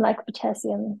like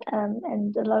potassium.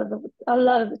 And a lot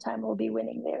of the time we'll be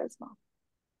winning there as well.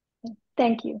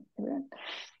 Thank you, everyone.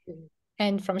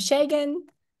 And from Shagan,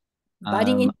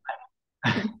 budding in.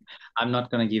 I'm not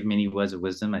going to give many words of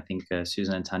wisdom. I think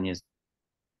Susan and Tanya's.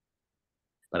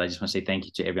 But I just want to say thank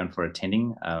you to everyone for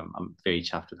attending. I'm very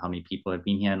chuffed with how many people have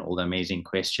been here and all the amazing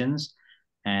questions.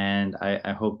 And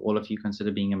I hope all of you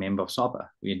consider being a member of SAPA.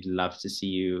 We'd love to see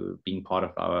you being part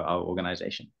of our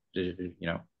organization.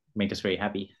 Make us very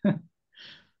happy.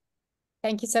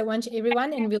 Thank you so much,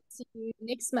 everyone. And we'll see you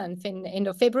next month in the end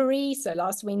of February. So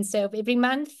last Wednesday of every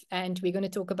month. And we're going to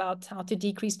talk about how to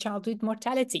decrease childhood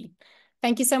mortality.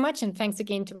 Thank you so much. And thanks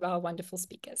again to our wonderful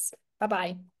speakers.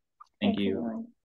 Bye-bye. Thank Thanks, you. everyone.